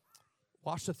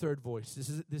 Watch the third voice. This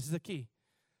is the key.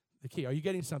 The key. Are you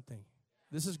getting something?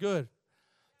 This is good.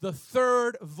 The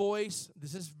third voice,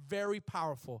 this is very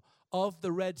powerful, of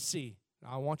the Red Sea. Now,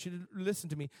 I want you to listen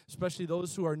to me, especially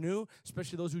those who are new,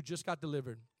 especially those who just got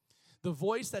delivered. The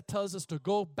voice that tells us to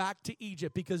go back to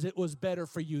Egypt because it was better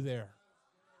for you there.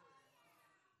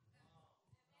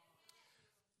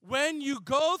 When you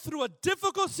go through a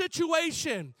difficult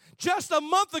situation, just a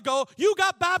month ago, you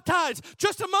got baptized.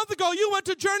 Just a month ago, you went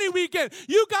to Journey Weekend.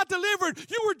 You got delivered.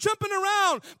 You were jumping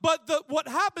around. But what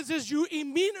happens is you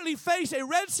immediately face a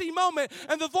Red Sea moment,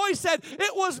 and the voice said,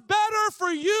 it was better for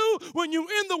you when you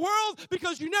were in the world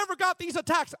because you never got these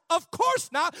attacks. Of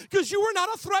course not, because you were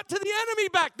not a threat to the enemy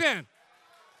back then.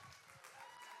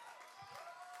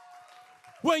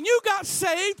 When you got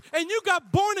saved and you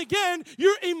got born again,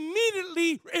 you're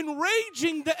immediately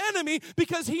enraging the enemy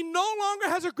because he no longer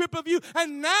has a grip of you.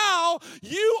 And now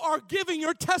you are giving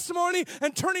your testimony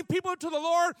and turning people to the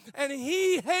Lord, and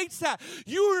he hates that.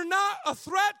 You are not a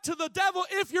threat to the devil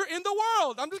if you're in the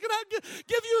world. I'm just going to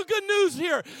give you good news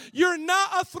here. You're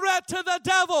not a threat to the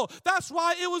devil. That's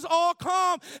why it was all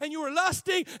calm and you were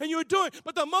lusting and you were doing.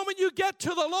 But the moment you get to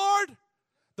the Lord,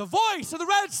 the voice of the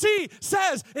Red Sea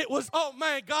says it was, oh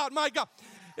my God,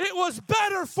 it was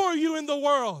better for you in the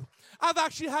world. I've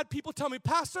actually had people tell me,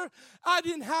 Pastor, I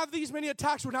didn't have these many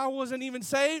attacks when I wasn't even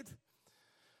saved.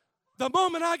 The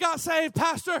moment I got saved,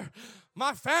 Pastor,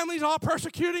 my family's all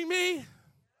persecuting me.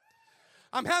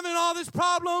 I'm having all these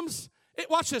problems.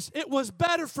 Watch this. It was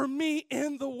better for me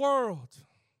in the world.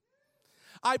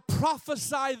 I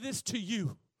prophesy this to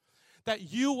you,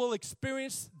 that you will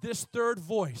experience this third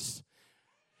voice.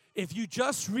 If you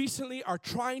just recently are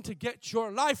trying to get your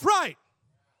life right,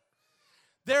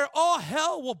 all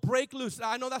hell will break loose.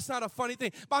 I know that's not a funny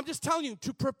thing, but I'm just telling you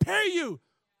to prepare you.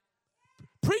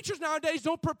 Preachers nowadays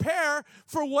don't prepare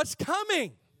for what's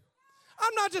coming.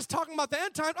 I'm not just talking about the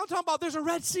end times. I'm talking about there's a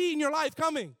Red Sea in your life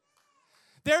coming.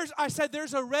 There's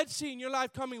a Red Sea in your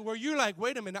life coming where you're like,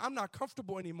 wait a minute, I'm not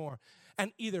comfortable anymore.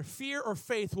 And either fear or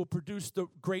faith will produce the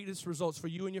greatest results for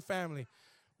you and your family.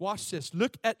 Watch this.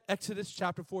 Look at Exodus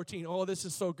chapter 14. Oh, this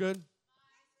is so good.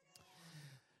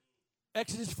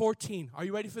 Exodus 14. Are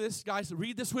you ready for this, guys?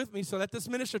 Read this with me, so let this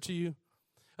minister to you.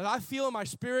 And I feel in my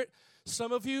spirit,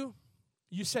 some of you,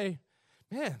 you say,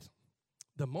 man,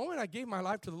 the moment I gave my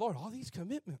life to the Lord, all these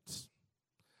commitments,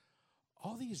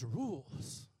 all these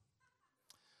rules,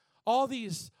 all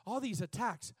these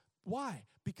attacks. Why?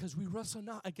 Because we wrestle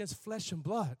not against flesh and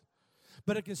blood,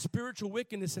 but against spiritual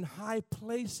wickedness in high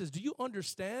places. Do you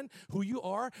understand who you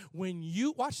are when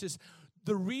you, watch this,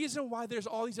 the reason why there's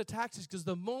all these attacks is because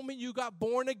the moment you got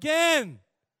born again,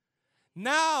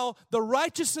 now the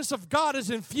righteousness of God is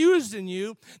infused in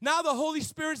you. Now the Holy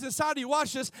Spirit is inside of you.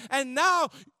 Watch this. And now,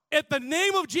 at the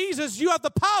name of Jesus, you have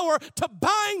the power to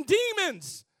bind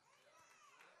demons.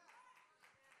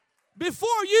 Before,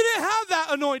 you didn't have that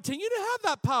anointing. You didn't have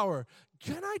that power.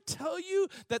 Can I tell you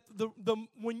that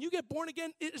when you get born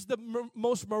again, it is the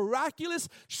most miraculous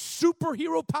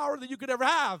superhero power that you could ever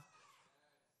have.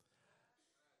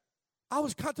 I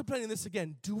was contemplating this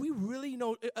again. Do we really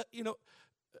know,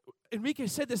 Enrique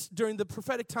said this during the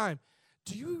prophetic time.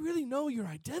 Do you really know your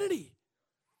identity?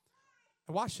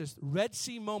 And watch this. Red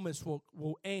Sea moments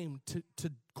will aim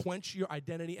to quench your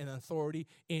identity and authority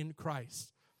in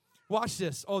Christ. Watch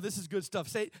this. Oh, this is good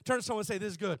stuff. Turn to someone and say,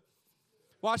 this is good.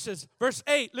 Watch this. Verse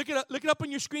 8. Look it up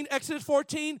on your screen. Exodus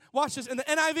 14. Watch this. In the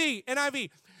NIV.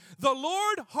 The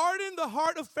Lord hardened the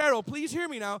heart of Pharaoh. Please hear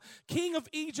me now. King of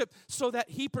Egypt, so that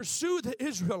he pursued the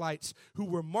Israelites who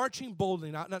were marching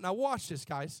boldly. Now watch this,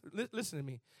 guys. Listen to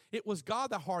me. It was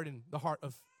God that hardened the heart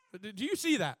of. Do you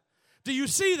see that? Do you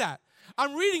see that?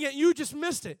 I'm reading it. You just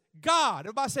missed it. God.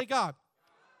 Everybody say God.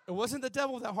 It wasn't the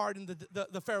devil that hardened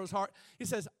the Pharaoh's heart. He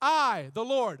says, I, the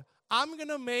Lord, I'm going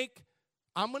to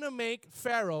make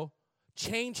Pharaoh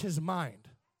change his mind.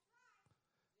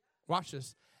 Watch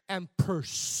this. And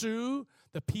pursue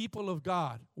the people of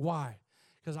God. Why?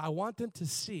 Because I want them to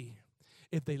see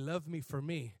if they love me for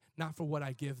me, not for what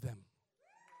I give them.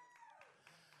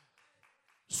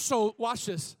 So watch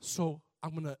this. So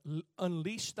I'm going to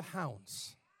unleash the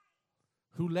hounds.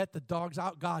 Who let the dogs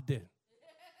out? God did.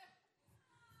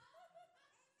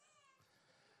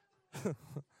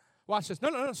 Watch this.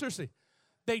 No, seriously.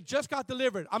 They just got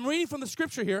delivered. I'm reading from the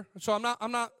scripture here, so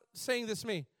I'm not saying this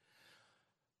me.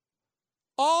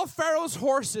 All Pharaoh's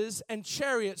horses and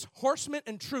chariots, horsemen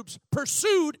and troops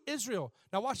pursued Israel.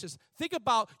 Now watch this. Think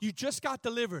about you just got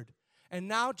delivered, and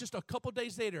now just a couple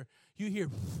days later, you hear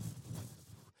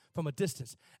from a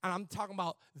distance. And I'm talking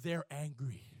about they're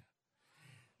angry.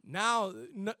 Now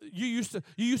you used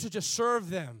to just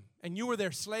serve them, and you were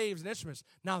their slaves and instruments.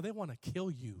 Now they want to kill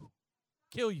you.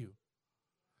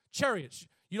 Chariots.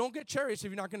 You don't get chariots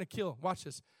if you're not going to kill. Watch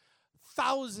this.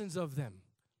 Thousands of them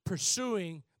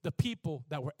pursuing the people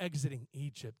that were exiting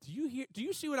Egypt. Do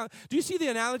you see the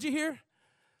analogy here?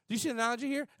 Do you see the analogy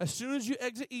here? As soon as you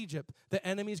exit Egypt, the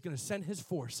enemy is going to send his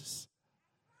forces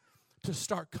to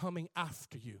start coming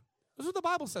after you. This is what the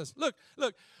Bible says. Look,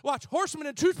 watch. Horsemen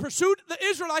and troops pursued the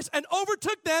Israelites and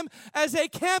overtook them as they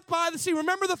camped by the sea.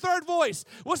 Remember the third voice.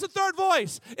 What's the third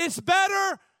voice? It's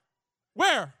better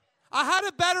where? I had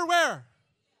it better where?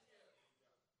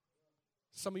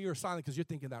 Some of you are silent because you're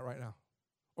thinking that right now.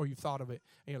 Or you've thought of it.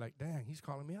 And you're like, dang, he's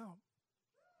calling me out.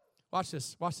 Watch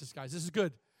this, guys. This is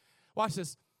good. Watch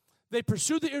this. They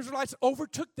pursued the Israelites,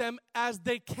 overtook them as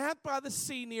they camped by the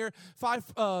sea near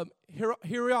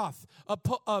Herioth,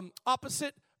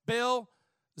 opposite Baal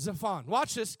Zephon.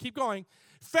 Watch this. Keep going.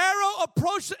 Pharaoh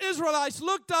approached the Israelites,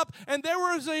 looked up, and there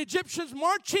were the Egyptians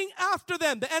marching after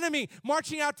them, the enemy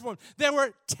marching after them. They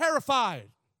were terrified.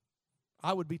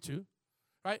 I would be too,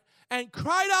 right? And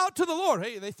cried out to the Lord.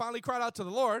 Hey, they finally cried out to the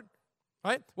Lord,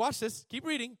 right? Watch this. Keep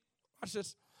reading. Watch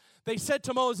this. They said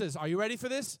to Moses, are you ready for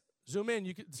this? Zoom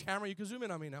in. Camera, you can zoom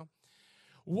in on me now.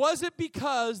 Was it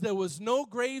because there was no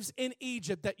graves in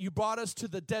Egypt that you brought us to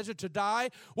the desert to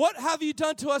die? What have you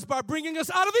done to us by bringing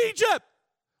us out of Egypt?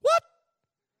 What?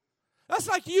 That's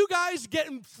like you guys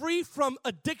getting free from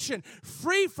addiction,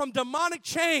 free from demonic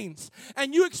chains,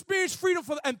 and you experience freedom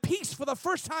and peace for the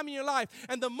first time in your life.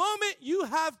 And the moment you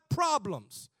have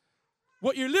problems,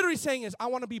 what you're literally saying is, I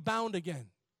want to be bound again.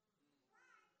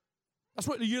 That's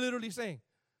what you're literally saying.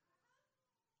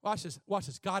 Watch this. Watch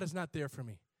this. God is not there for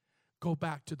me. Go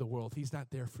back to the world. He's not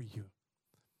there for you.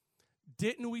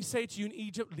 Didn't we say to you in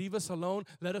Egypt, leave us alone,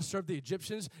 let us serve the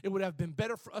Egyptians? It would have been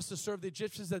better for us to serve the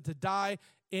Egyptians than to die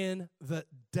in the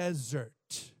desert.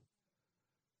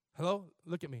 Hello?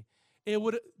 Look at me.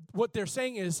 What they're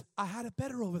saying is, I had it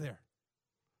better over there.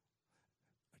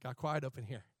 I got quiet up in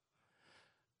here.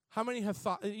 How many have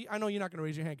thought, I know you're not going to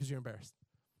raise your hand because you're embarrassed.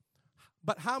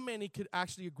 But how many could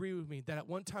actually agree with me that at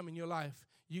one time in your life,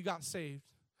 you got saved,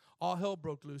 all hell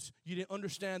broke loose, you didn't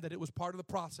understand that it was part of the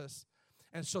process,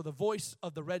 and so the voice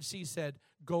of the Red Sea said,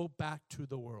 go back to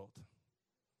the world.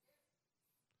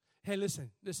 Hey,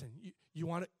 listen, you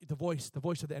want it, the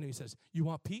voice of the enemy says, you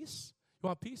want peace? You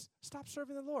want peace? Stop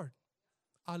serving the Lord.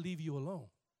 I'll leave you alone.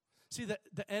 See,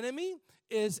 the enemy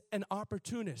is an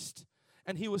opportunist,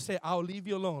 and he will say, I'll leave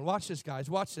you alone. Watch this, guys.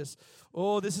 Watch this.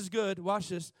 Oh, this is good. Watch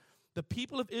this. The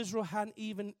people of Israel hadn't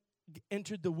even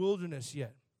entered the wilderness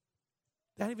yet.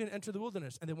 They hadn't even entered the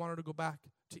wilderness, and they wanted to go back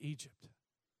to Egypt.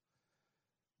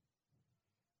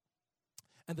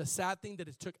 And the sad thing that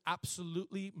it took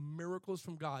absolutely miracles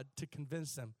from God to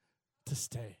convince them to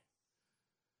stay.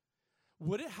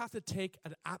 Would it have to take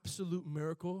an absolute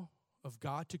miracle of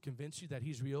God to convince you that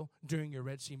He's real during your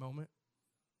Red Sea moment?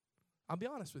 I'll be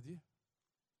honest with you.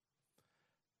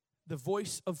 The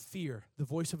voice of fear, the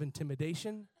voice of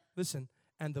intimidation, listen,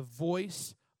 and the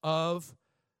voice of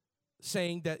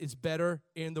saying that it's better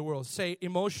in the world. Say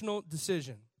emotional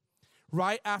decision.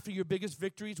 Right after your biggest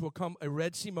victories will come a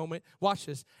Red Sea moment. Watch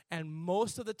this. And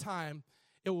most of the time,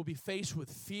 it will be faced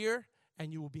with fear,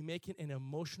 and you will be making an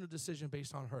emotional decision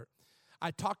based on hurt.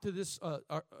 I talked to this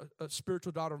a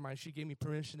spiritual daughter of mine. She gave me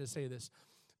permission to say this.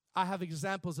 I have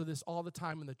examples of this all the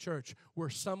time in the church where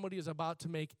somebody is about to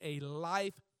make a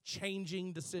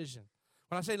life-changing decision.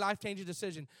 When I say life-changing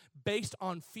decision, based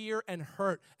on fear and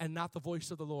hurt and not the voice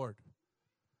of the Lord.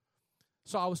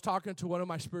 So I was talking to one of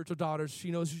my spiritual daughters. She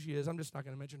knows who she is. I'm just not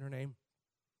going to mention her name.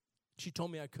 She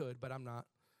told me I could, but I'm not.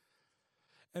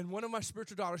 And one of my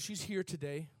spiritual daughters, she's here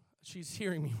today. She's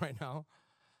hearing me right now.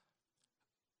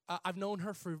 I've known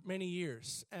her for many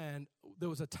years. And there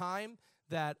was a time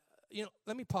that,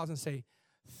 let me pause and say,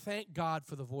 thank God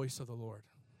for the voice of the Lord.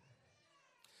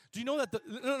 Do you know that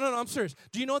no, I'm serious.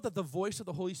 Do you know that the voice of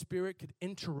the Holy Spirit could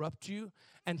interrupt you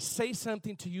and say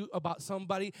something to you about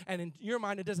somebody, and in your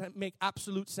mind it doesn't make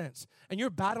absolute sense, and you're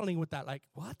battling with that like,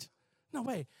 what? No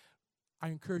way. I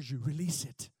encourage you, release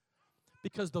it.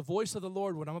 Because the voice of the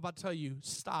Lord, what I'm about to tell you,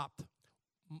 stopped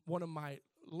one of my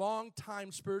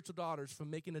longtime spiritual daughters from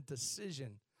making a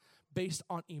decision based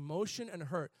on emotion and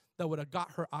hurt that would have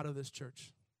got her out of this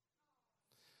church.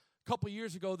 A couple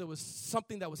years ago, there was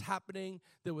something that was happening.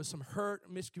 There was some hurt,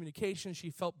 miscommunication. She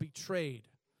felt betrayed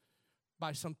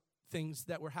by some things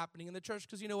that were happening in the church.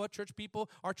 Because you know what? Church people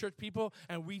are church people,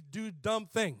 and we do dumb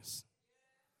things.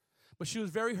 But she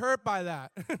was very hurt by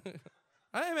that.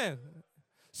 Amen.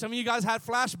 Some of you guys had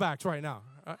flashbacks right now.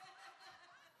 Right?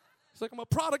 It's like I'm a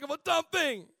product of a dumb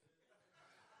thing.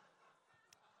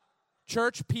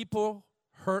 Church people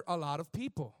hurt a lot of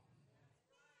people.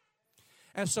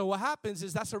 And so what happens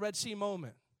is that's a Red Sea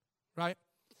moment, right?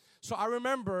 So I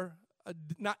remember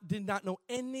did not know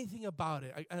anything about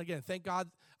it. And again, thank God,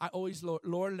 I always,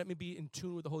 Lord, let me be in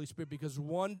tune with the Holy Spirit, because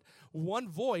one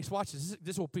voice, watch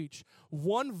this will preach.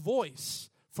 One voice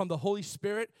from the Holy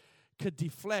Spirit could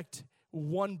deflect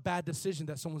one bad decision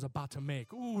that someone's about to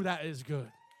make. Ooh, that is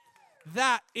good.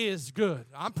 That is good.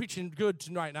 I'm preaching good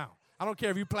right now. I don't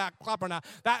care if you clap or not.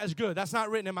 That is good. That's not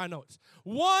written in my notes.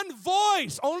 One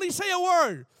voice, only say a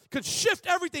word, could shift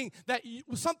everything that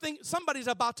somebody's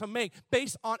about to make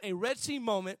based on a Red Sea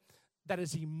moment that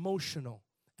is emotional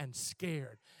and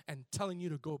scared and telling you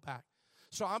to go back.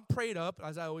 So I'm prayed up,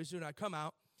 as I always do, and I come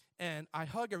out, and I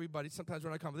hug everybody sometimes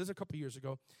when I come. This is a couple years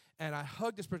ago, and I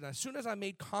hug this person. As soon as I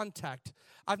made contact,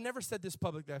 I've never said this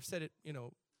publicly. I've said it,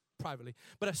 privately.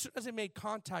 But as soon as I made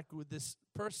contact with this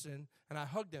person, and I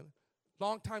hugged him,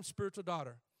 longtime spiritual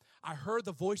daughter, I heard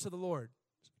the voice of the Lord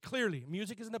clearly.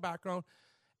 Music is in the background,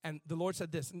 and the Lord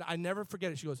said this, and I never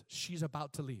forget it. She goes, she's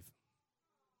about to leave.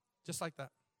 Just like that.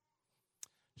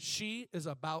 She is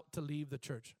about to leave the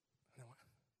church. And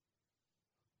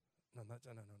I went,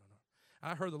 no.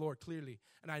 And I heard the Lord clearly,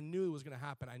 and I knew it was going to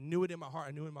happen. I knew it in my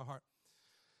heart.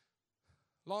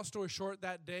 Long story short,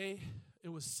 that day, it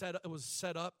was set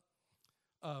up.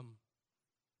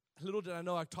 Little did I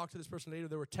know, I talked to this person later.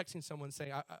 They were texting someone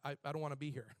saying, I don't want to be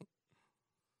here.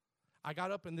 I got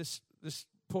up in this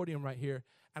podium right here,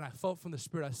 and I felt from the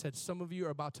Spirit. I said, some of you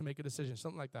are about to make a decision,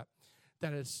 something like that,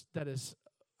 that is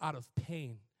out of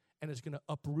pain, and is going to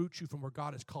uproot you from where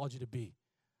God has called you to be.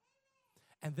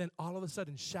 And then all of a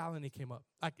sudden, Shalini came up.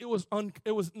 Like it was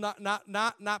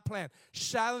not planned.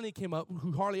 Shalini came up,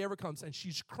 who hardly ever comes, and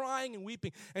she's crying and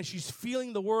weeping, and she's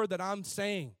feeling the word that I'm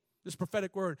saying, this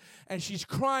prophetic word, and she's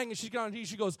crying, and she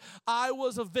goes, I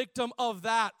was a victim of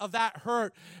that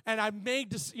hurt, and I made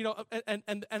this,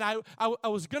 and I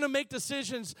was gonna make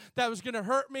decisions that was gonna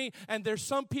hurt me, and there's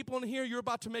some people in here, you're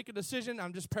about to make a decision,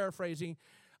 I'm just paraphrasing,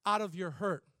 out of your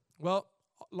hurt. Well,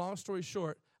 long story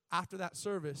short, after that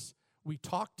service, we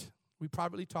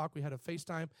privately talked, we had a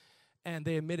FaceTime, and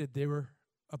they admitted they were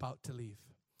about to leave.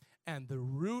 And the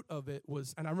root of it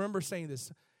was, and I remember saying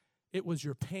this, it was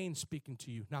your pain speaking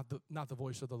to you, not the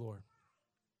voice of the Lord.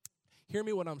 Hear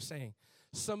me what I'm saying.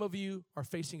 Some of you are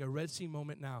facing a Red Sea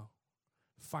moment now,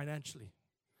 financially.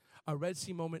 A Red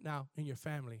Sea moment now in your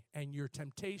family. And your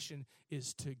temptation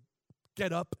is to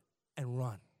get up and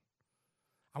run.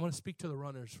 I want to speak to the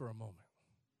runners for a moment.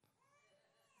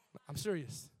 I'm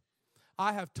serious.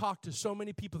 I have talked to so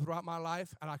many people throughout my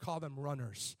life, and I call them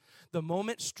runners. The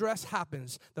moment stress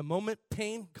happens, the moment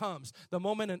pain comes, the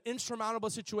moment an insurmountable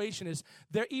situation is,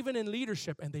 they're even in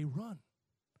leadership, and they run.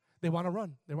 They want to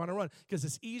run. They want to run because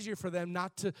it's easier for them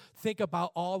not to think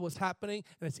about all what's happening,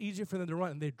 and it's easier for them to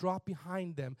run. And they drop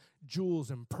behind them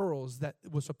jewels and pearls that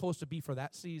was supposed to be for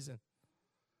that season.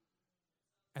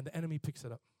 And the enemy picks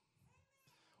it up,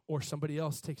 or somebody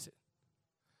else takes it.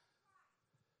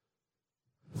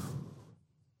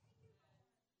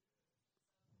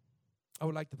 I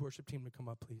would like the worship team to come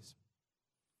up, please.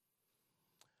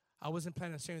 I wasn't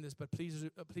planning on sharing this, but please,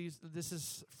 this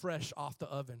is fresh off the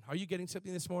oven. Are you getting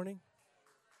something this morning?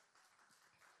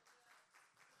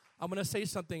 I'm going to say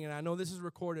something, and I know this is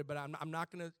recorded, but I'm not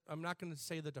going to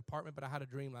say the department, but I had a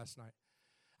dream last night.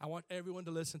 I want everyone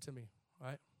to listen to me,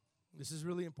 right? This is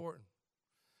really important.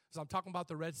 So I'm talking about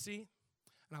the Red Sea,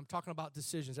 and I'm talking about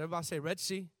decisions. Everybody say Red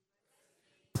Sea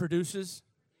produces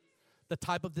the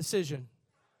type of decision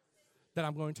that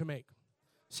I'm going to make.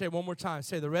 Say it one more time.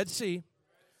 Say the Red Sea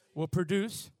will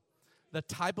produce the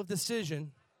type of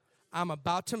decision I'm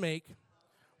about to make,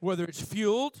 whether it's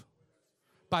fueled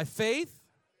by faith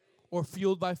or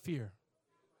fueled by fear.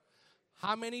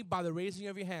 How many, by the raising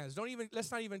of your hands, let's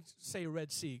not even say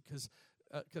Red Sea,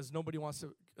 because nobody wants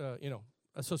to,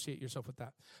 associate yourself with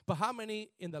that. But how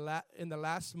many in the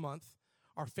last month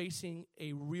are facing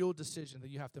a real decision that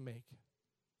you have to make?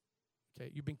 Okay,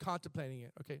 you've been contemplating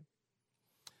it, okay?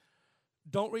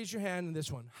 Don't raise your hand in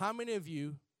this one. How many of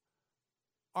you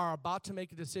are about to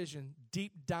make a decision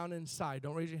deep down inside,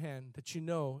 don't raise your hand, that you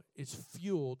know is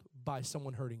fueled by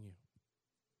someone hurting you?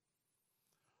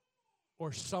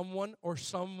 Or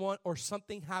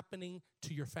something happening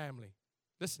to your family.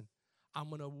 Listen, I'm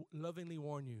going to lovingly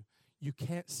warn you, you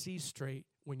can't see straight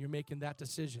when you're making that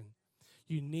decision.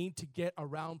 You need to get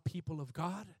around people of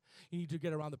God. You need to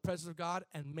get around the presence of God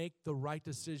and make the right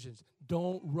decisions.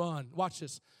 Don't run. Watch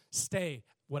this. Stay.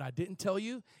 What I didn't tell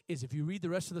you is if you read the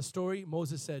rest of the story,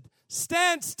 Moses said,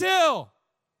 stand still.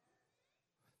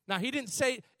 Now, he didn't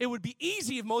say, it would be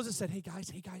easy if Moses said, hey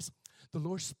guys, the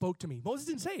Lord spoke to me. Moses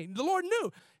didn't say it. The Lord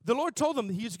knew. The Lord told him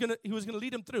he was going to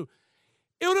lead him through.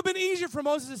 It would have been easier for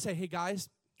Moses to say, hey guys,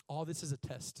 all this is a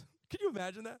test. Can you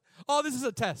imagine that? All this is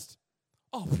a test.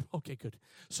 Oh, okay, good.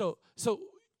 So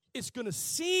it's going to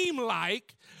seem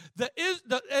like the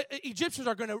Egyptians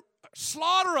are going to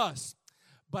slaughter us.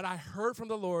 But I heard from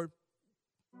the Lord,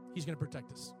 he's going to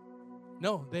protect us.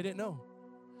 No, they didn't know.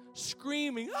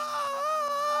 Screaming,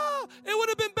 ah! It would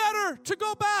have been better to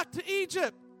go back to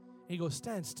Egypt. He goes,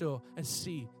 stand still and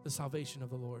see the salvation of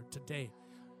the Lord today.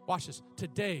 Watch this.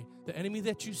 Today, the enemy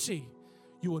that you see,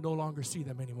 you will no longer see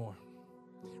them anymore.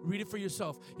 Read it for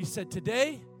yourself. He said,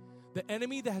 today, the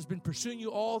enemy that has been pursuing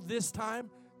you all this time,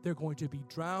 they're going to be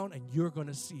drowned and you're going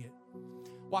to see it.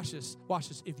 Watch this. Watch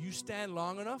this. If you stand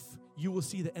long enough, you will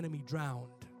see the enemy drowned.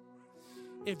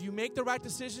 If you make the right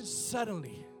decision,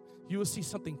 suddenly you will see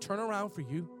something turn around for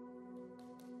you.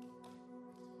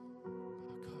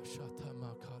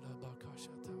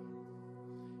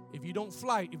 If you don't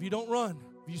fight, if you don't run,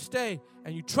 if you stay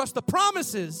and you trust the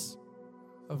promises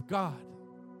of God,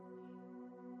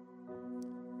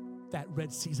 that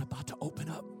Red Sea is about to open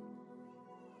up.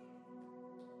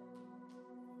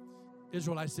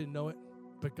 Israelites didn't know it,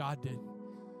 but God did.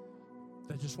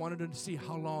 They just wanted them to see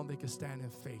how long they could stand in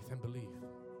faith and believe.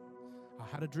 I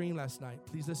had a dream last night.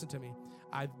 Please listen to me.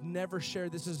 I've never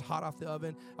shared. This is hot off the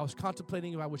oven. I was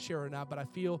contemplating if I would share it or not, but I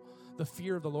feel the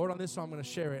fear of the Lord on this, so I'm going to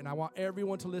share it. And I want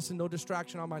everyone to listen. No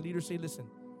distraction. On my leaders say, listen.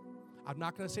 I'm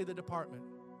not going to say the department.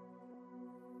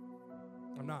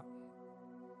 I'm not.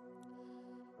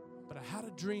 But I had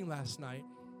a dream last night,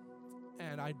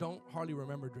 and I don't hardly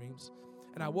remember dreams.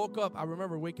 And I woke up. I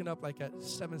remember waking up like at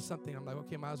 7-something. I'm like,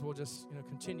 okay, might as well just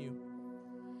continue.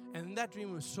 And that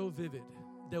dream was so vivid.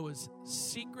 There was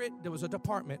a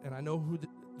department, and I know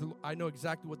I know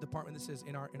exactly what department this is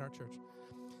in our church.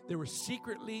 They were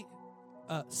secretly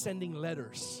sending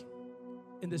letters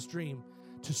in this dream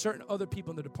to certain other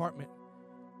people in the department,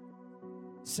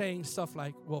 saying stuff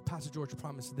like, well, Pastor George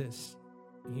promised this,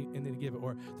 and then give it,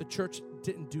 or the church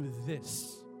didn't do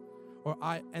this,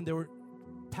 and they were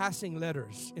passing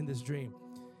letters in this dream.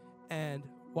 And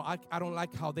well, I don't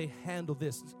like how they handle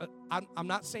this. I'm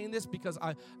not saying this because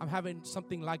I'm having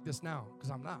something like this now, because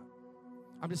I'm not.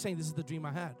 I'm just saying this is the dream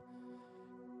I had.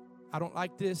 I don't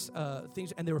like this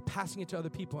things, and they were passing it to other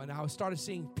people. And I started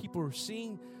seeing people were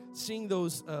seeing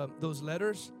those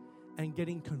letters and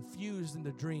getting confused in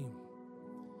the dream.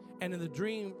 And in the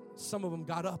dream, some of them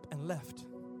got up and left.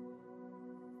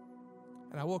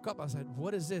 And I woke up. I said,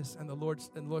 "What is this?" And the Lord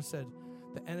said,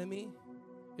 "The enemy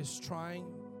is trying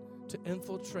to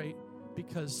infiltrate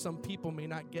because some people may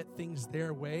not get things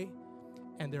their way,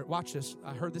 and watch this,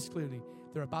 I heard this clearly,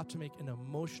 they're about to make an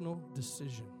emotional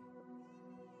decision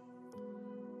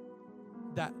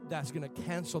that's going to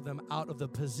cancel them out of the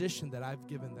position that I've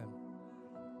given them."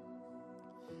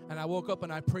 And I woke up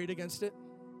and I prayed against it,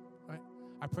 right?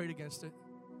 I prayed against it.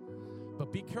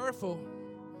 But be careful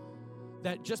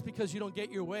that just because you don't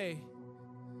get your way,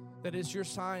 that is your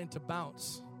sign to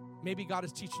bounce. Maybe God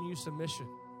is teaching you submission.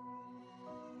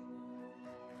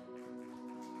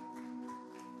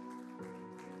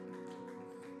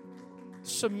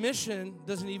 Submission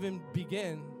doesn't even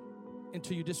begin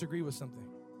until you disagree with something.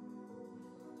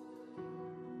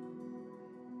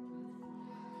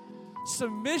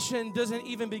 Submission doesn't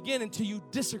even begin until you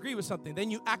disagree with something.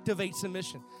 Then you activate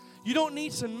submission. You don't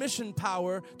need submission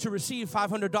power to receive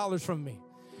 $500 from me.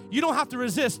 You don't have to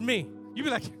resist me. You be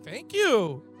like, "Thank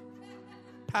you,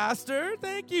 Pastor,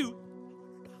 thank you."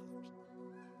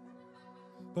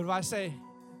 But if I say,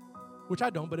 which I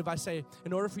don't, but if I say,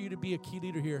 in order for you to be a key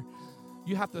leader here,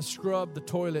 you have to scrub the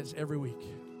toilets every week.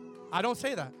 I don't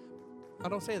say that. I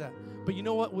don't say that. But you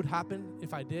know what would happen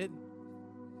if I did?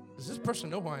 Does this person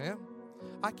know who I am?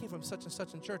 I came from such and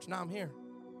such in church. Now I'm here.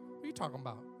 What are you talking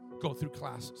about? Go through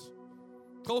classes.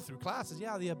 Go through classes.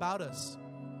 Yeah, the about us.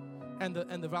 And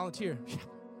the volunteer.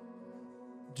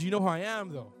 Do you know who I am,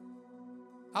 though?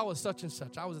 I was such and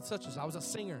such. I was such and such. I was a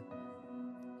singer.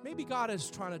 Maybe God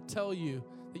is trying to tell you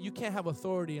that you can't have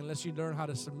authority unless you learn how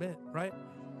to submit, right?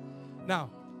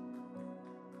 Now,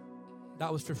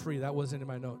 that was for free. That wasn't in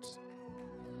my notes.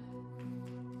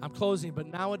 I'm closing, but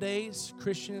nowadays,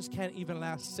 Christians can't even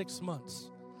last 6 months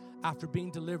after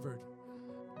being delivered,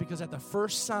 because at the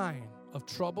first sign of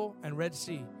trouble and Red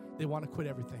Sea, they want to quit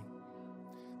everything.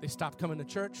 They stop coming to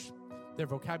church. Their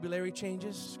vocabulary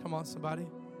changes. Come on, somebody.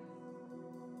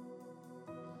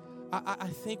 I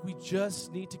think we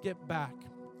just need to get back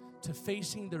to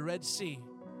facing the Red Sea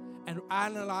and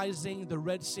analyzing the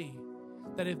Red Sea.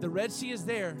 That if the Red Sea is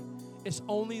there, it's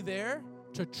only there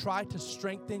to try to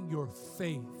strengthen your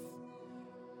faith.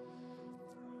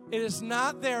 It is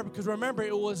not there because, remember,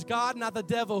 it was God, not the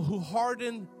devil, who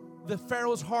hardened the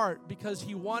Pharaoh's heart because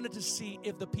he wanted to see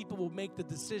if the people will make the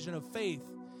decision of faith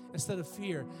instead of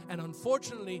fear. And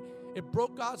unfortunately, it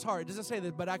broke God's heart. It doesn't say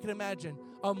that, but I can imagine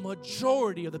a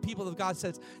majority of the people of God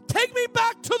says, take me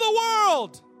back to the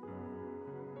world.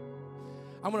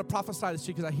 I'm going to prophesy this to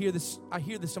you because I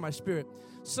hear this in my spirit.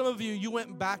 Some of you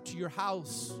went back to your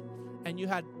house and you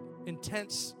had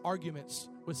intense arguments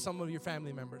with some of your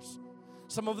family members.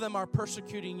 Some of them are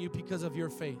persecuting you because of your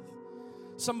faith.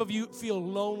 Some of you feel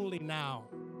lonely now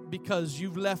because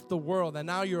you've left the world and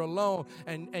now you're alone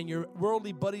and your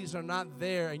worldly buddies are not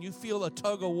there and you feel a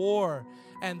tug of war.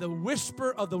 And the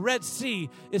whisper of the Red Sea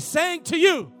is saying to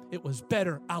you, it was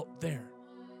better out there.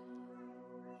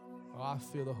 Oh, I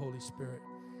feel the Holy Spirit.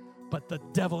 But the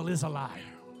devil is a liar.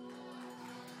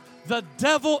 The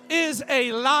devil is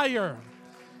a liar.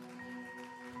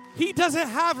 He doesn't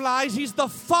have lies. He's the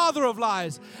father of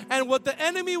lies. And what the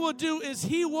enemy will do is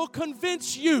he will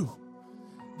convince you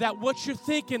that what you're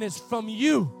thinking is from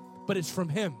you, but it's from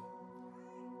him.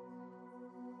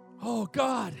 Oh,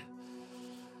 God.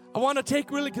 I want to take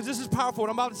really, because this is powerful. What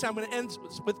I'm about to say, I'm going to end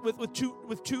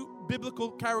with two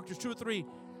biblical characters, 2 or 3,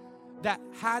 that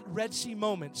had Red Sea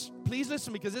moments. Please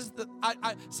listen, because this is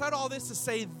I said all this to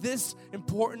say this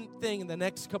important thing in the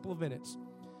next couple of minutes.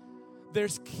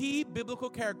 There's key biblical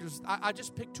characters, I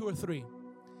just picked 2 or 3,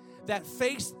 that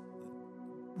faced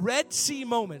Red Sea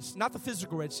moments, not the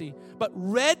physical Red Sea, but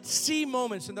Red Sea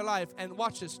moments in their life. And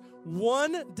watch this.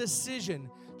 One decision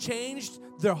changed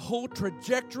their whole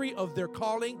trajectory of their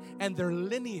calling and their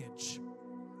lineage.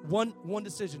 One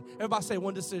decision. Everybody say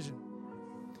one decision.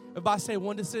 Everybody say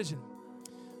one decision.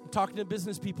 I'm talking to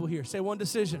business people here. Say one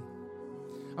decision.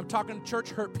 I'm talking to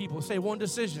church hurt people. Say one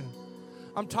decision.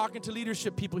 I'm talking to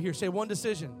leadership people here. Say one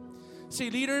decision. See,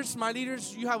 leaders, my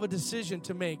leaders, you have a decision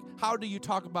to make. How do you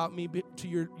talk about me to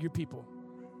your people?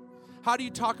 How do you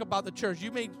talk about the church?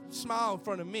 You may smile in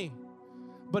front of me,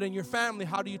 but in your family,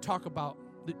 how do you talk about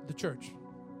the church?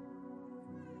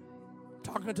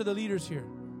 Talking to the leaders here.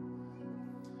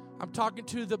 I'm talking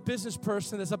to the business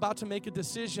person that's about to make a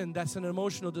decision that's an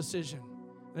emotional decision,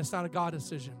 and it's not a God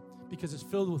decision because it's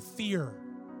filled with fear.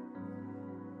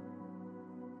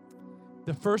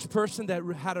 The first person that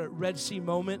had a Red Sea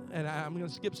moment, and I'm going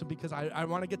to skip some because I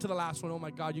want to get to the last one. Oh,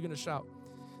 my God, you're going to shout.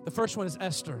 The first one is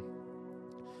Esther.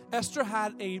 Esther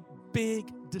had a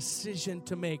big decision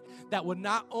to make that would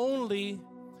not only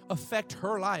affect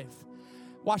her life.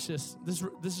 Watch this. This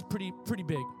is pretty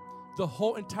big. The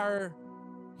whole entire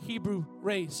Hebrew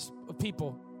race of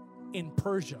people in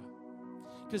Persia.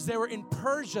 Because they were in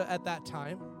Persia at that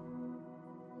time.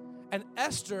 And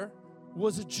Esther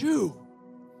was a Jew.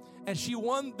 And she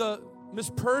won the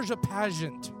Miss Persia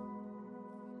pageant.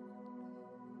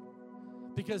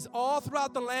 Because all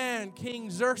throughout the land,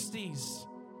 King Xerxes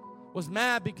was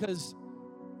mad because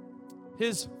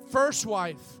his first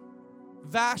wife,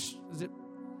 Vashti,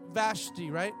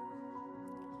 right?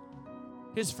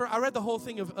 I read the whole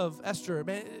thing of Esther,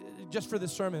 man, just for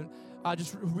this sermon. I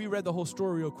just reread the whole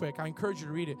story real quick. I encourage you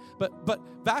to read it. But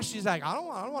Vashti's like, I don't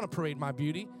want to parade my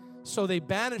beauty. So they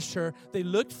banished her. They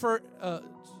looked for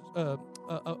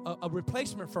a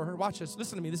replacement for her. Watch this.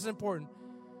 Listen to me. This is important.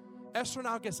 Esther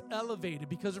now gets elevated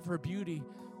because of her beauty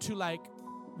to like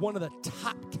one of the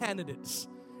top candidates.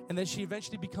 And then she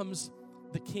eventually becomes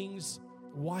the king's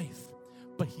wife.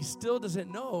 But he still doesn't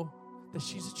know that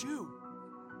she's a Jew.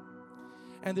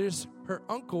 And there's her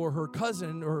uncle or her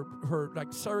cousin or her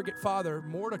like surrogate father,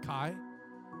 Mordecai,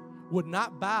 would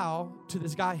not bow to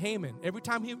this guy Haman. Every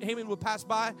time Haman would pass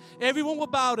by, everyone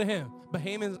would bow to him.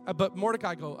 But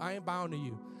Mordecai go, I ain't bowing to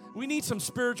you. We need some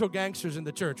spiritual gangsters in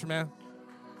the church, man.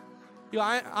 You know,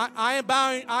 I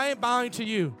ain't bowing to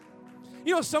you.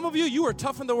 You know, some of you were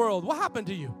tough in the world. What happened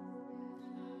to you?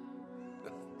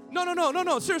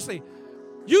 No, seriously.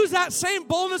 Use that same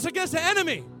boldness against the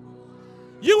enemy.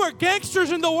 You were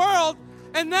gangsters in the world,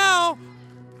 and now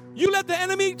you let the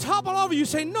enemy topple over you.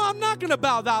 Say, no, I'm not going to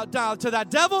bow down to that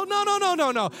devil. No.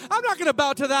 I'm not going to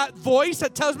bow to that voice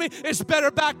that tells me it's better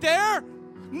back there.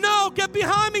 No, get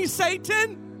behind me,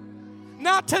 Satan.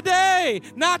 Not today.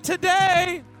 Not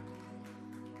today.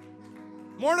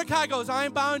 Mordecai goes, I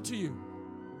ain't bowing to you.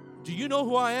 Do you know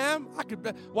who I am?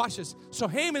 Watch this. So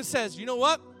Haman says, you know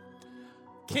what?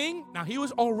 King, now he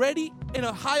was already in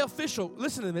a high official.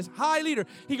 Listen to this, high leader.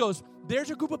 He goes,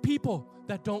 there's a group of people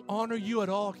that don't honor you at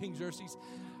all, King Xerxes.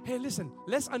 Hey, listen,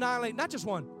 let's annihilate not just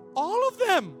one, all of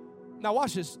them. Now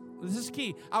watch this. This is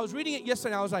key. I was reading it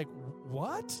yesterday, and I was like,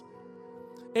 what?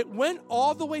 It went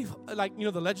all the way, like, you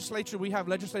know, the legislature, we have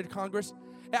legislative Congress.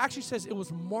 It actually says it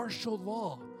was martial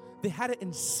law. They had it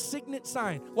in signet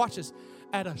sign. Watch this.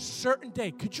 At a certain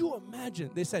day, could you imagine?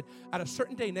 They said, at a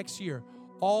certain day next year,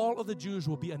 all of the Jews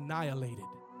will be annihilated.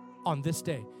 on this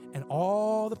day. And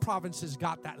all the provinces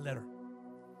got that letter.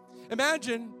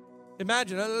 Imagine,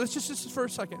 let's just for a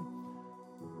second.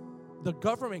 The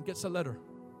government gets a letter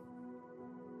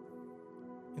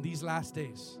in these last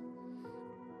days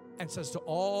and says to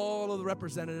all of the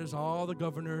representatives, all the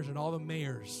governors, and all the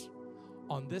mayors,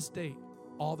 on this date,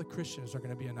 all the Christians are going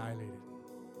to be annihilated.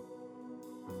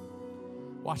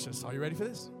 Watch this. Are you ready for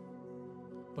this?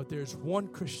 But there's one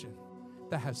Christian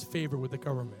that has favor with the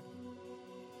government.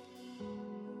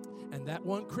 And that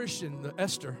one Christian, the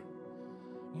Esther,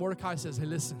 Mordecai says, hey,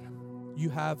 listen, you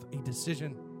have a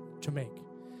decision to make.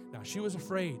 Now, she was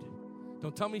afraid.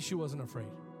 Don't tell me she wasn't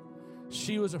afraid.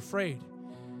 She was afraid.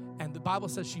 And the Bible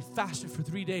says she fasted for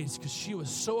 3 days because she was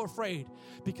so afraid.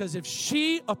 Because if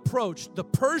she approached the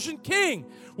Persian king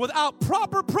without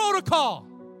proper protocol,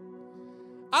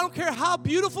 I don't care how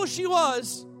beautiful she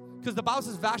was, because the Bible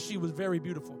says Vashti was very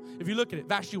beautiful. If you look at it,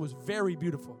 Vashti was very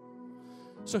beautiful.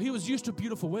 So he was used to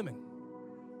beautiful women.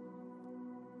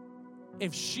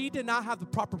 If she did not have the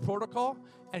proper protocol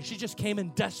and she just came in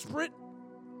desperate,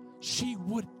 she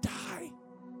would die.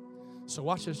 So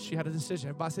watch this. She had a decision.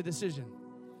 Everybody say decision.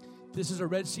 This is a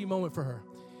Red Sea moment for her.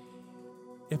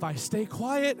 If I stay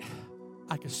quiet,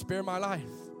 I can spare my life,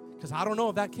 because I don't know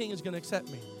if that king is going to accept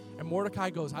me. And Mordecai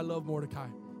goes, I love Mordecai.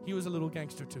 He was a little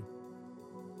gangster too.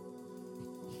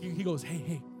 He goes,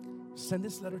 hey, send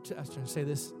this letter to Esther and say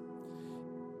this.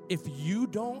 If you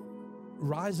don't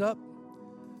rise up,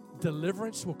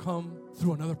 deliverance will come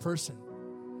through another person.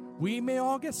 We may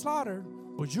all get slaughtered,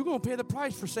 but you're going to pay the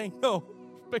price for saying no,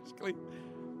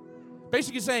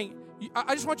 basically saying,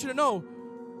 I just want you to know,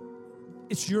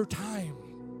 it's your time,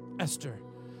 Esther.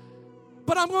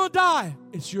 But I'm going to die.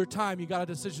 It's your time. You got a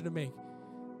decision to make.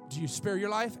 Do you spare your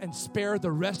life and spare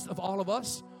the rest of all of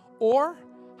us? Or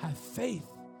have faith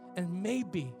and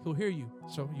maybe he'll hear you?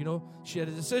 So, she had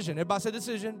a decision. Everybody said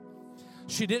decision.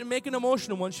 She didn't make an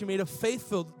emotional one. She made a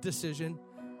faith-filled decision.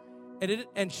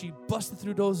 And she busted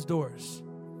through those doors.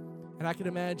 And I can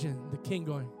imagine the king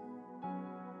going,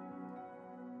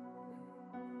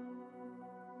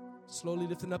 slowly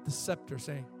lifting up the scepter,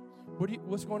 saying,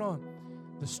 what's going on?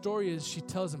 The story is, she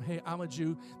tells him, hey, I'm a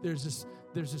Jew. There's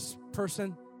this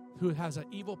person who has an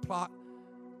evil plot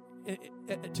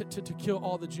to kill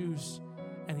all the Jews,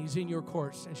 and he's in your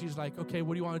courts. And she's like, okay,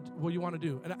 what do you want to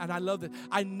do? And I love that.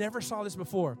 I never saw this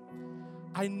before.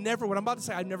 What I'm about to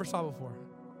say, I never saw before.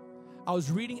 I was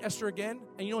reading Esther again,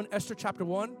 and in Esther chapter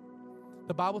 1,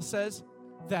 the Bible says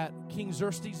that King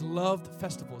Xerxes loved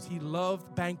festivals. He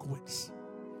loved banquets.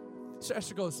 So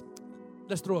Esther goes,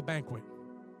 let's throw a banquet.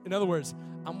 In other words,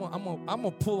 I'm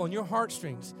gonna pull on your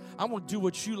heartstrings. I'm gonna do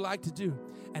what you like to do.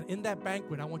 And in that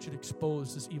banquet, I want you to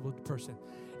expose this evil person.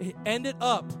 It ended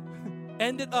up,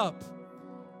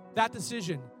 that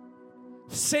decision,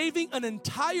 saving an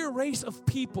entire race of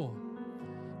people,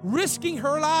 risking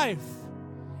her life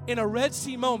in a Red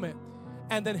Sea moment,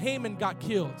 and then Haman got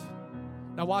killed.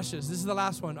 Now watch this. This is the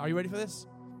last one. Are you ready for this?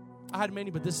 I had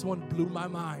many, but this one blew my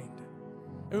mind.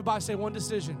 Everybody say, one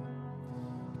decision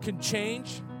can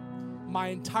change my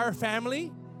entire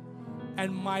family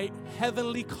and my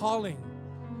heavenly calling.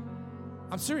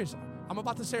 I'm serious. I'm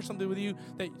about to share something with you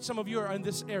that some of you are in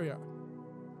this area.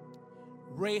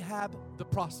 Rahab the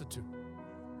prostitute.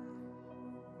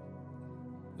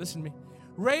 Listen to me.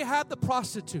 Rahab the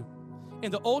prostitute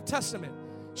in the Old Testament,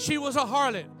 she was a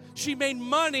harlot. She made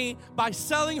money by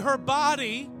selling her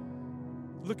body,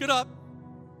 look it up,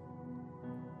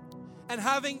 and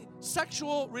having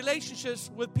sexual relationships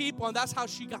with people, and that's how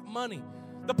she got money.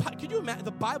 Can you imagine?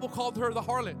 The Bible called her the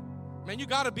harlot. Man, you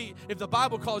got to be, if the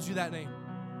Bible calls you that name.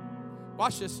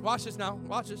 Watch this now,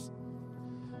 watch this.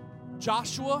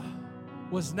 Joshua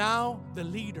was now the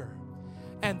leader.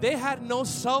 And they had no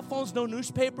cell phones, no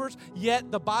newspapers,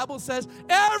 yet the Bible says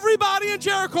everybody in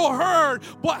Jericho heard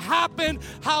what happened,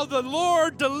 how the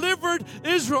Lord delivered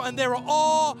Israel, and they were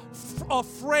all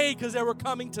afraid because they were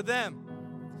coming to them.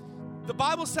 The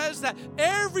Bible says that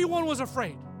everyone was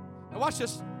afraid. Now watch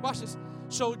this.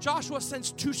 So Joshua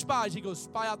sends 2 spies. He goes,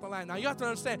 spy out the land. Now you have to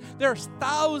understand, there's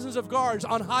thousands of guards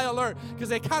on high alert because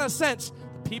they kind of sense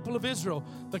the people of Israel,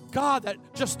 the God that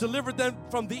just delivered them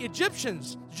from the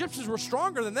Egyptians. The Egyptians were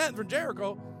stronger than that, from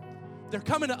Jericho. They're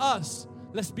coming to us.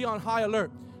 Let's be on high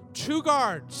alert. 2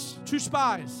 guards, 2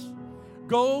 spies,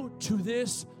 go to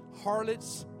this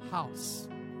harlot's house.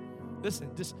 Listen,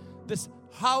 this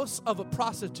house of a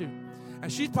prostitute.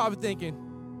 And she's probably thinking,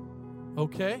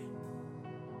 okay,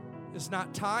 it's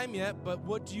not time yet, but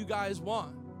what do you guys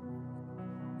want?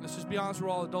 Let's just be honest, we're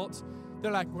all adults.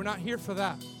 They're like, we're not here for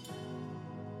that.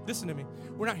 Listen to me.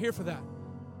 We're not here for that.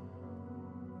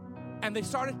 And they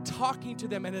started talking to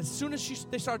them. And as soon as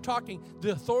they started talking,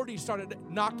 the authorities started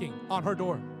knocking on her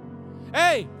door.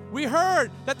 Hey, we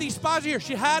heard that these spies are here.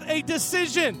 She had a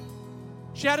decision.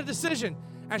 She had a decision.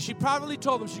 And she probably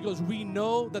told them, she goes, we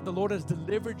know that the Lord has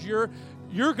delivered your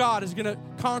God is going to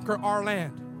conquer our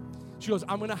land. She goes,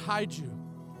 I'm going to hide you.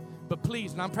 But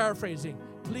please, and I'm paraphrasing,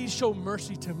 please show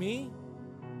mercy to me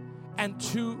and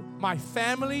to my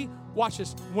family. Watch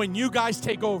this, when you guys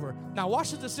take over. Now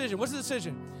watch the decision. What's the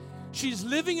decision? She's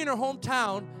living in her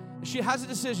hometown. She has a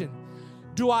decision.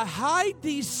 Do I hide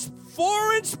these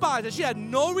foreign spies that she had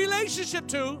no relationship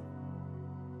to?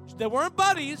 They weren't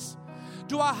buddies.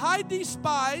 Do I hide these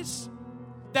spies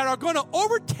that are going to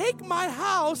overtake my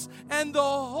house and the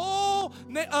whole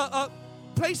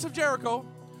place of Jericho?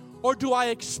 Or do I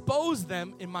expose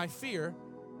them in my fear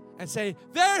and say,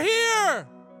 they're here?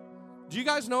 Do you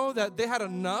guys know that they had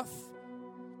enough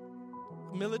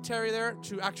military there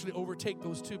to actually overtake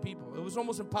those two people? It was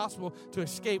almost impossible to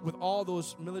escape with all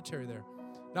those military there.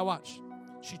 Now watch.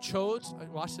 She chose,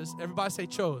 watch this, everybody say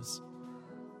chose.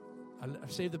 I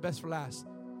saved the best for last.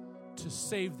 To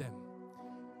save them.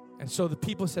 And so the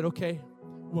people said, okay,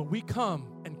 when we come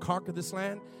and conquer this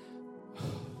land,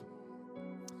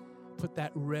 put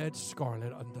that red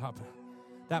scarlet on top of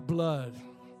that blood,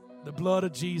 the blood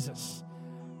of Jesus.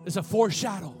 It's a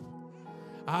foreshadow.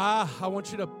 I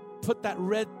want you to put that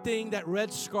red thing, that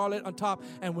red scarlet on top.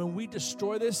 And when we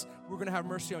destroy this, we're going to have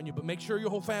mercy on you. But make sure your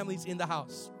whole family's in the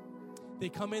house. They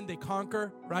come in, they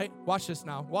conquer, right? Watch this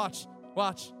now. Watch.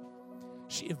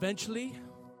 She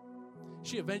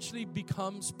eventually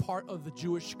becomes part of the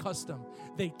Jewish custom.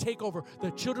 They take over. The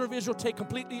children of Israel take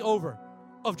completely over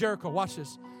of Jericho. Watch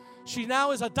this. She now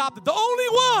is adopted. The only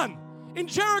one in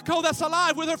Jericho that's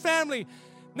alive with her family.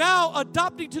 Now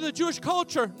adopting to the Jewish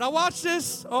culture. Now watch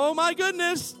this. Oh my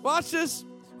goodness. Watch this.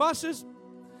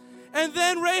 And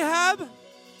then Rahab's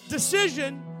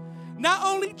decision not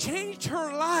only changed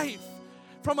her life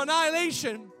from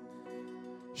annihilation,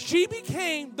 she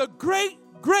became the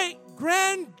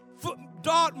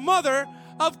great-great-grandmother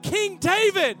of King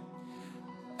David.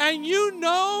 And do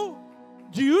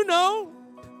you know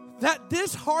that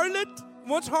this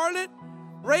harlot,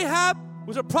 Rahab,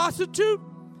 was a prostitute?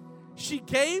 She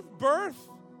gave birth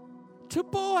to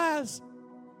Boaz.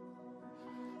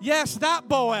 Yes, that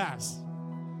Boaz.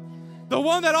 The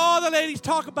one that all the ladies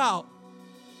talk about.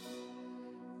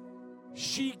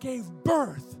 She gave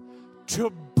birth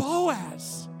to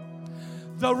Boaz,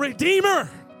 the Redeemer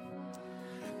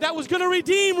that was going to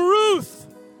redeem Ruth.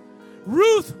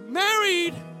 Ruth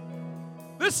married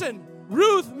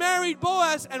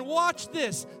Boaz, and watch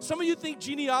this. Some of you think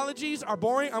genealogies are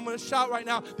boring. I'm going to shout right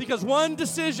now because one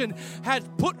decision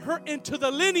had put her into the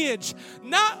lineage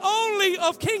not only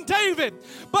of King David,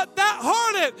 but that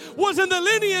harlot was in the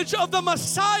lineage of the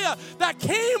Messiah that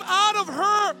came out of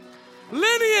her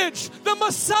lineage, the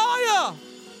Messiah.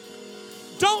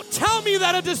 Don't tell me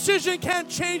that a decision can't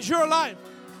change your life.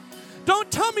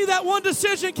 Don't tell me that one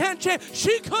decision can't change.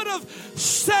 She could have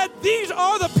said, these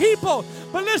are the people.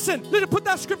 But listen, put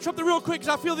that scripture up there real quick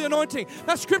because I feel the anointing.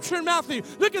 That scripture in Matthew.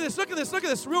 Look at this,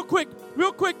 real quick.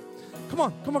 Come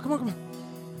on.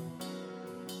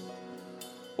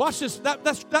 Watch this.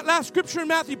 That last scripture in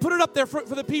Matthew, put it up there for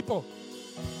the people.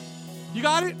 You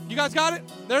got it? You guys got it?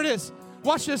 There it is.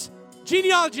 Watch this.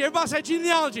 Genealogy. Everybody say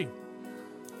genealogy.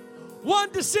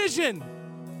 One decision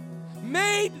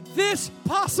made this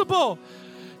possible.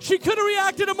 She could have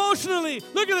reacted emotionally.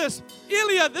 Look at this.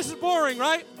 Eliab, this is boring,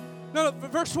 right? No,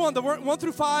 verse 1, the 1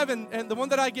 through 5, and the one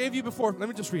that I gave you before. Let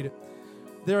me just read it.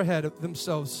 They're ahead of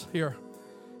themselves here.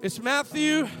 It's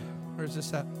Matthew. Where's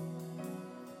this at?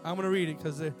 I'm going to read it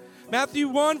because Matthew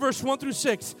 1, verse 1 through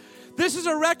 6. This is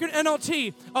a record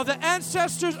NLT of the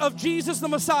ancestors of Jesus the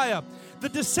Messiah, the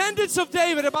descendants of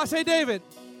David. If I say David,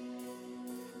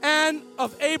 and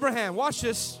of Abraham. Watch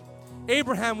this.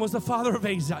 Abraham was the father of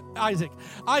Isaac.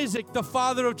 Isaac, the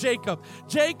father of Jacob.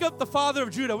 Jacob, the father of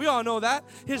Judah. We all know that.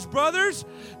 His brothers,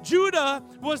 Judah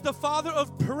was the father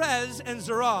of Perez and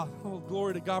Zerah. Oh,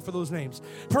 glory to God for those names.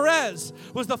 Perez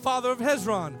was the father of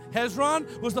Hezron.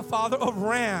 Hezron was the father of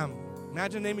Ram.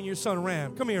 Imagine naming your son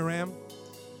Ram. Come here, Ram.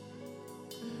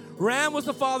 Ram was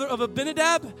the father of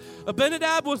Abinadab.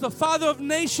 Abinadab was the father of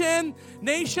Nahshon.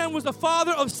 Nahshon was the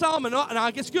father of Salmon. Now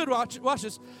it gets good. Watch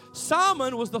this.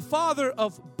 Salmon was the father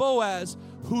of Boaz,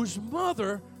 whose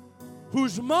mother.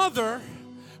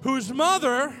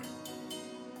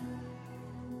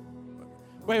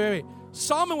 Wait.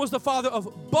 Salmon was the father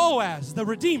of Boaz, the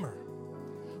Redeemer,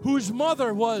 whose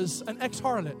mother was an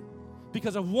ex-harlot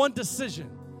because of one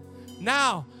decision.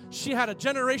 Now, she had a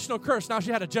generational curse. Now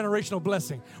she had a generational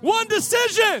blessing. One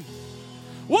decision.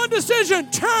 One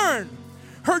decision turned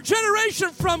her generation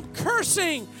from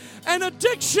cursing and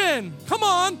addiction, come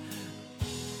on,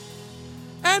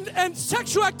 and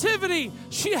sexual activity.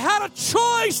 She had a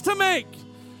choice to make.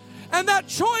 And that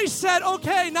choice said,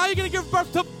 okay, now you're going to give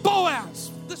birth to Boaz.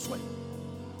 This way.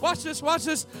 Watch this, watch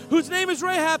this. Whose name is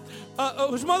Rahab,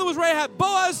 whose mother was Rahab.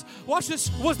 Boaz, watch this,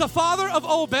 was the father of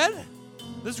Obed.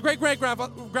 This is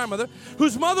great-great-grandmother.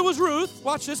 Whose mother was Ruth.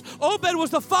 Watch this. Obed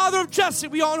was the father of Jesse.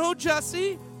 We all know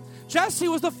Jesse. Jesse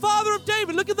was the father of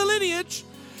David. Look at the lineage.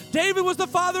 David was the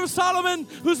father of Solomon,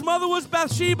 whose mother was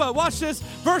Bathsheba. Watch this.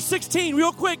 Verse 16,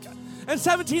 real quick. And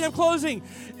 17, I'm closing.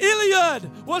 Eliud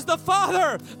was the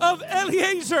father of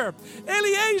Eliezer.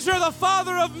 Eliezer, the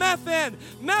father of Methan.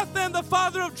 Methan, the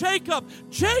father of Jacob.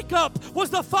 Jacob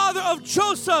was the father of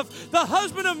Joseph, the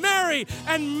husband of Mary.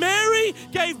 And Mary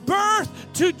gave birth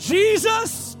to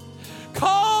Jesus,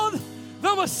 called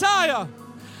the Messiah.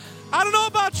 I don't know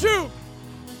about you,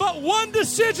 but one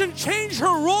decision changed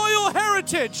her royal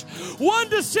heritage. One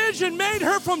decision made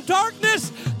her from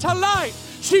darkness to light.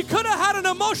 She could have had an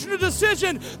emotional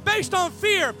decision based on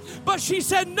fear, but she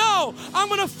said, no, I'm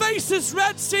going to face this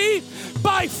Red Sea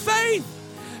by faith.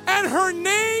 And her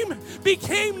name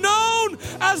became known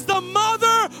as the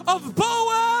mother of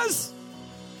Boaz,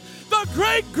 the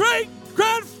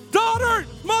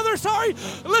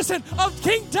listen, of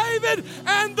King David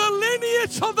and the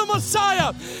lineage of the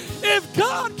Messiah. If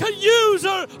God could use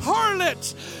a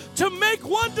harlot to make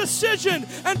one decision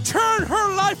and turn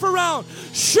her life around,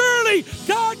 surely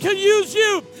God can use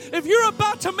you. If you're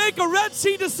about to make a Red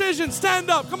Sea decision, stand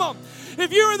up. Come on.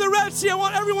 If you're in the Red Sea, I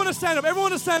want everyone to stand up.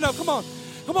 Everyone to stand up. Come on.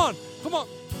 Come on. Come on.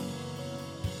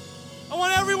 I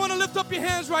want everyone to lift up your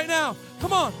hands right now.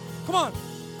 Come on. Come on.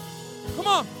 Come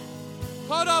on.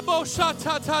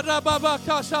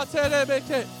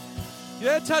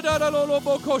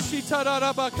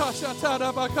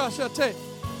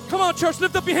 Come on, church,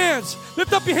 lift up your hands.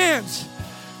 Lift up your hands.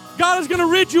 God is going to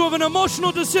rid you of an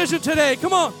emotional decision today.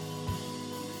 Come on.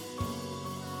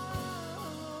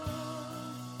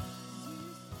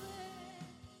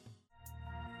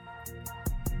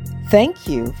 Thank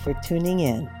you for tuning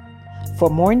in. For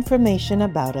more information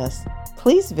about us,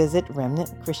 please visit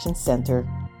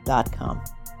remnantchristiancenter.com.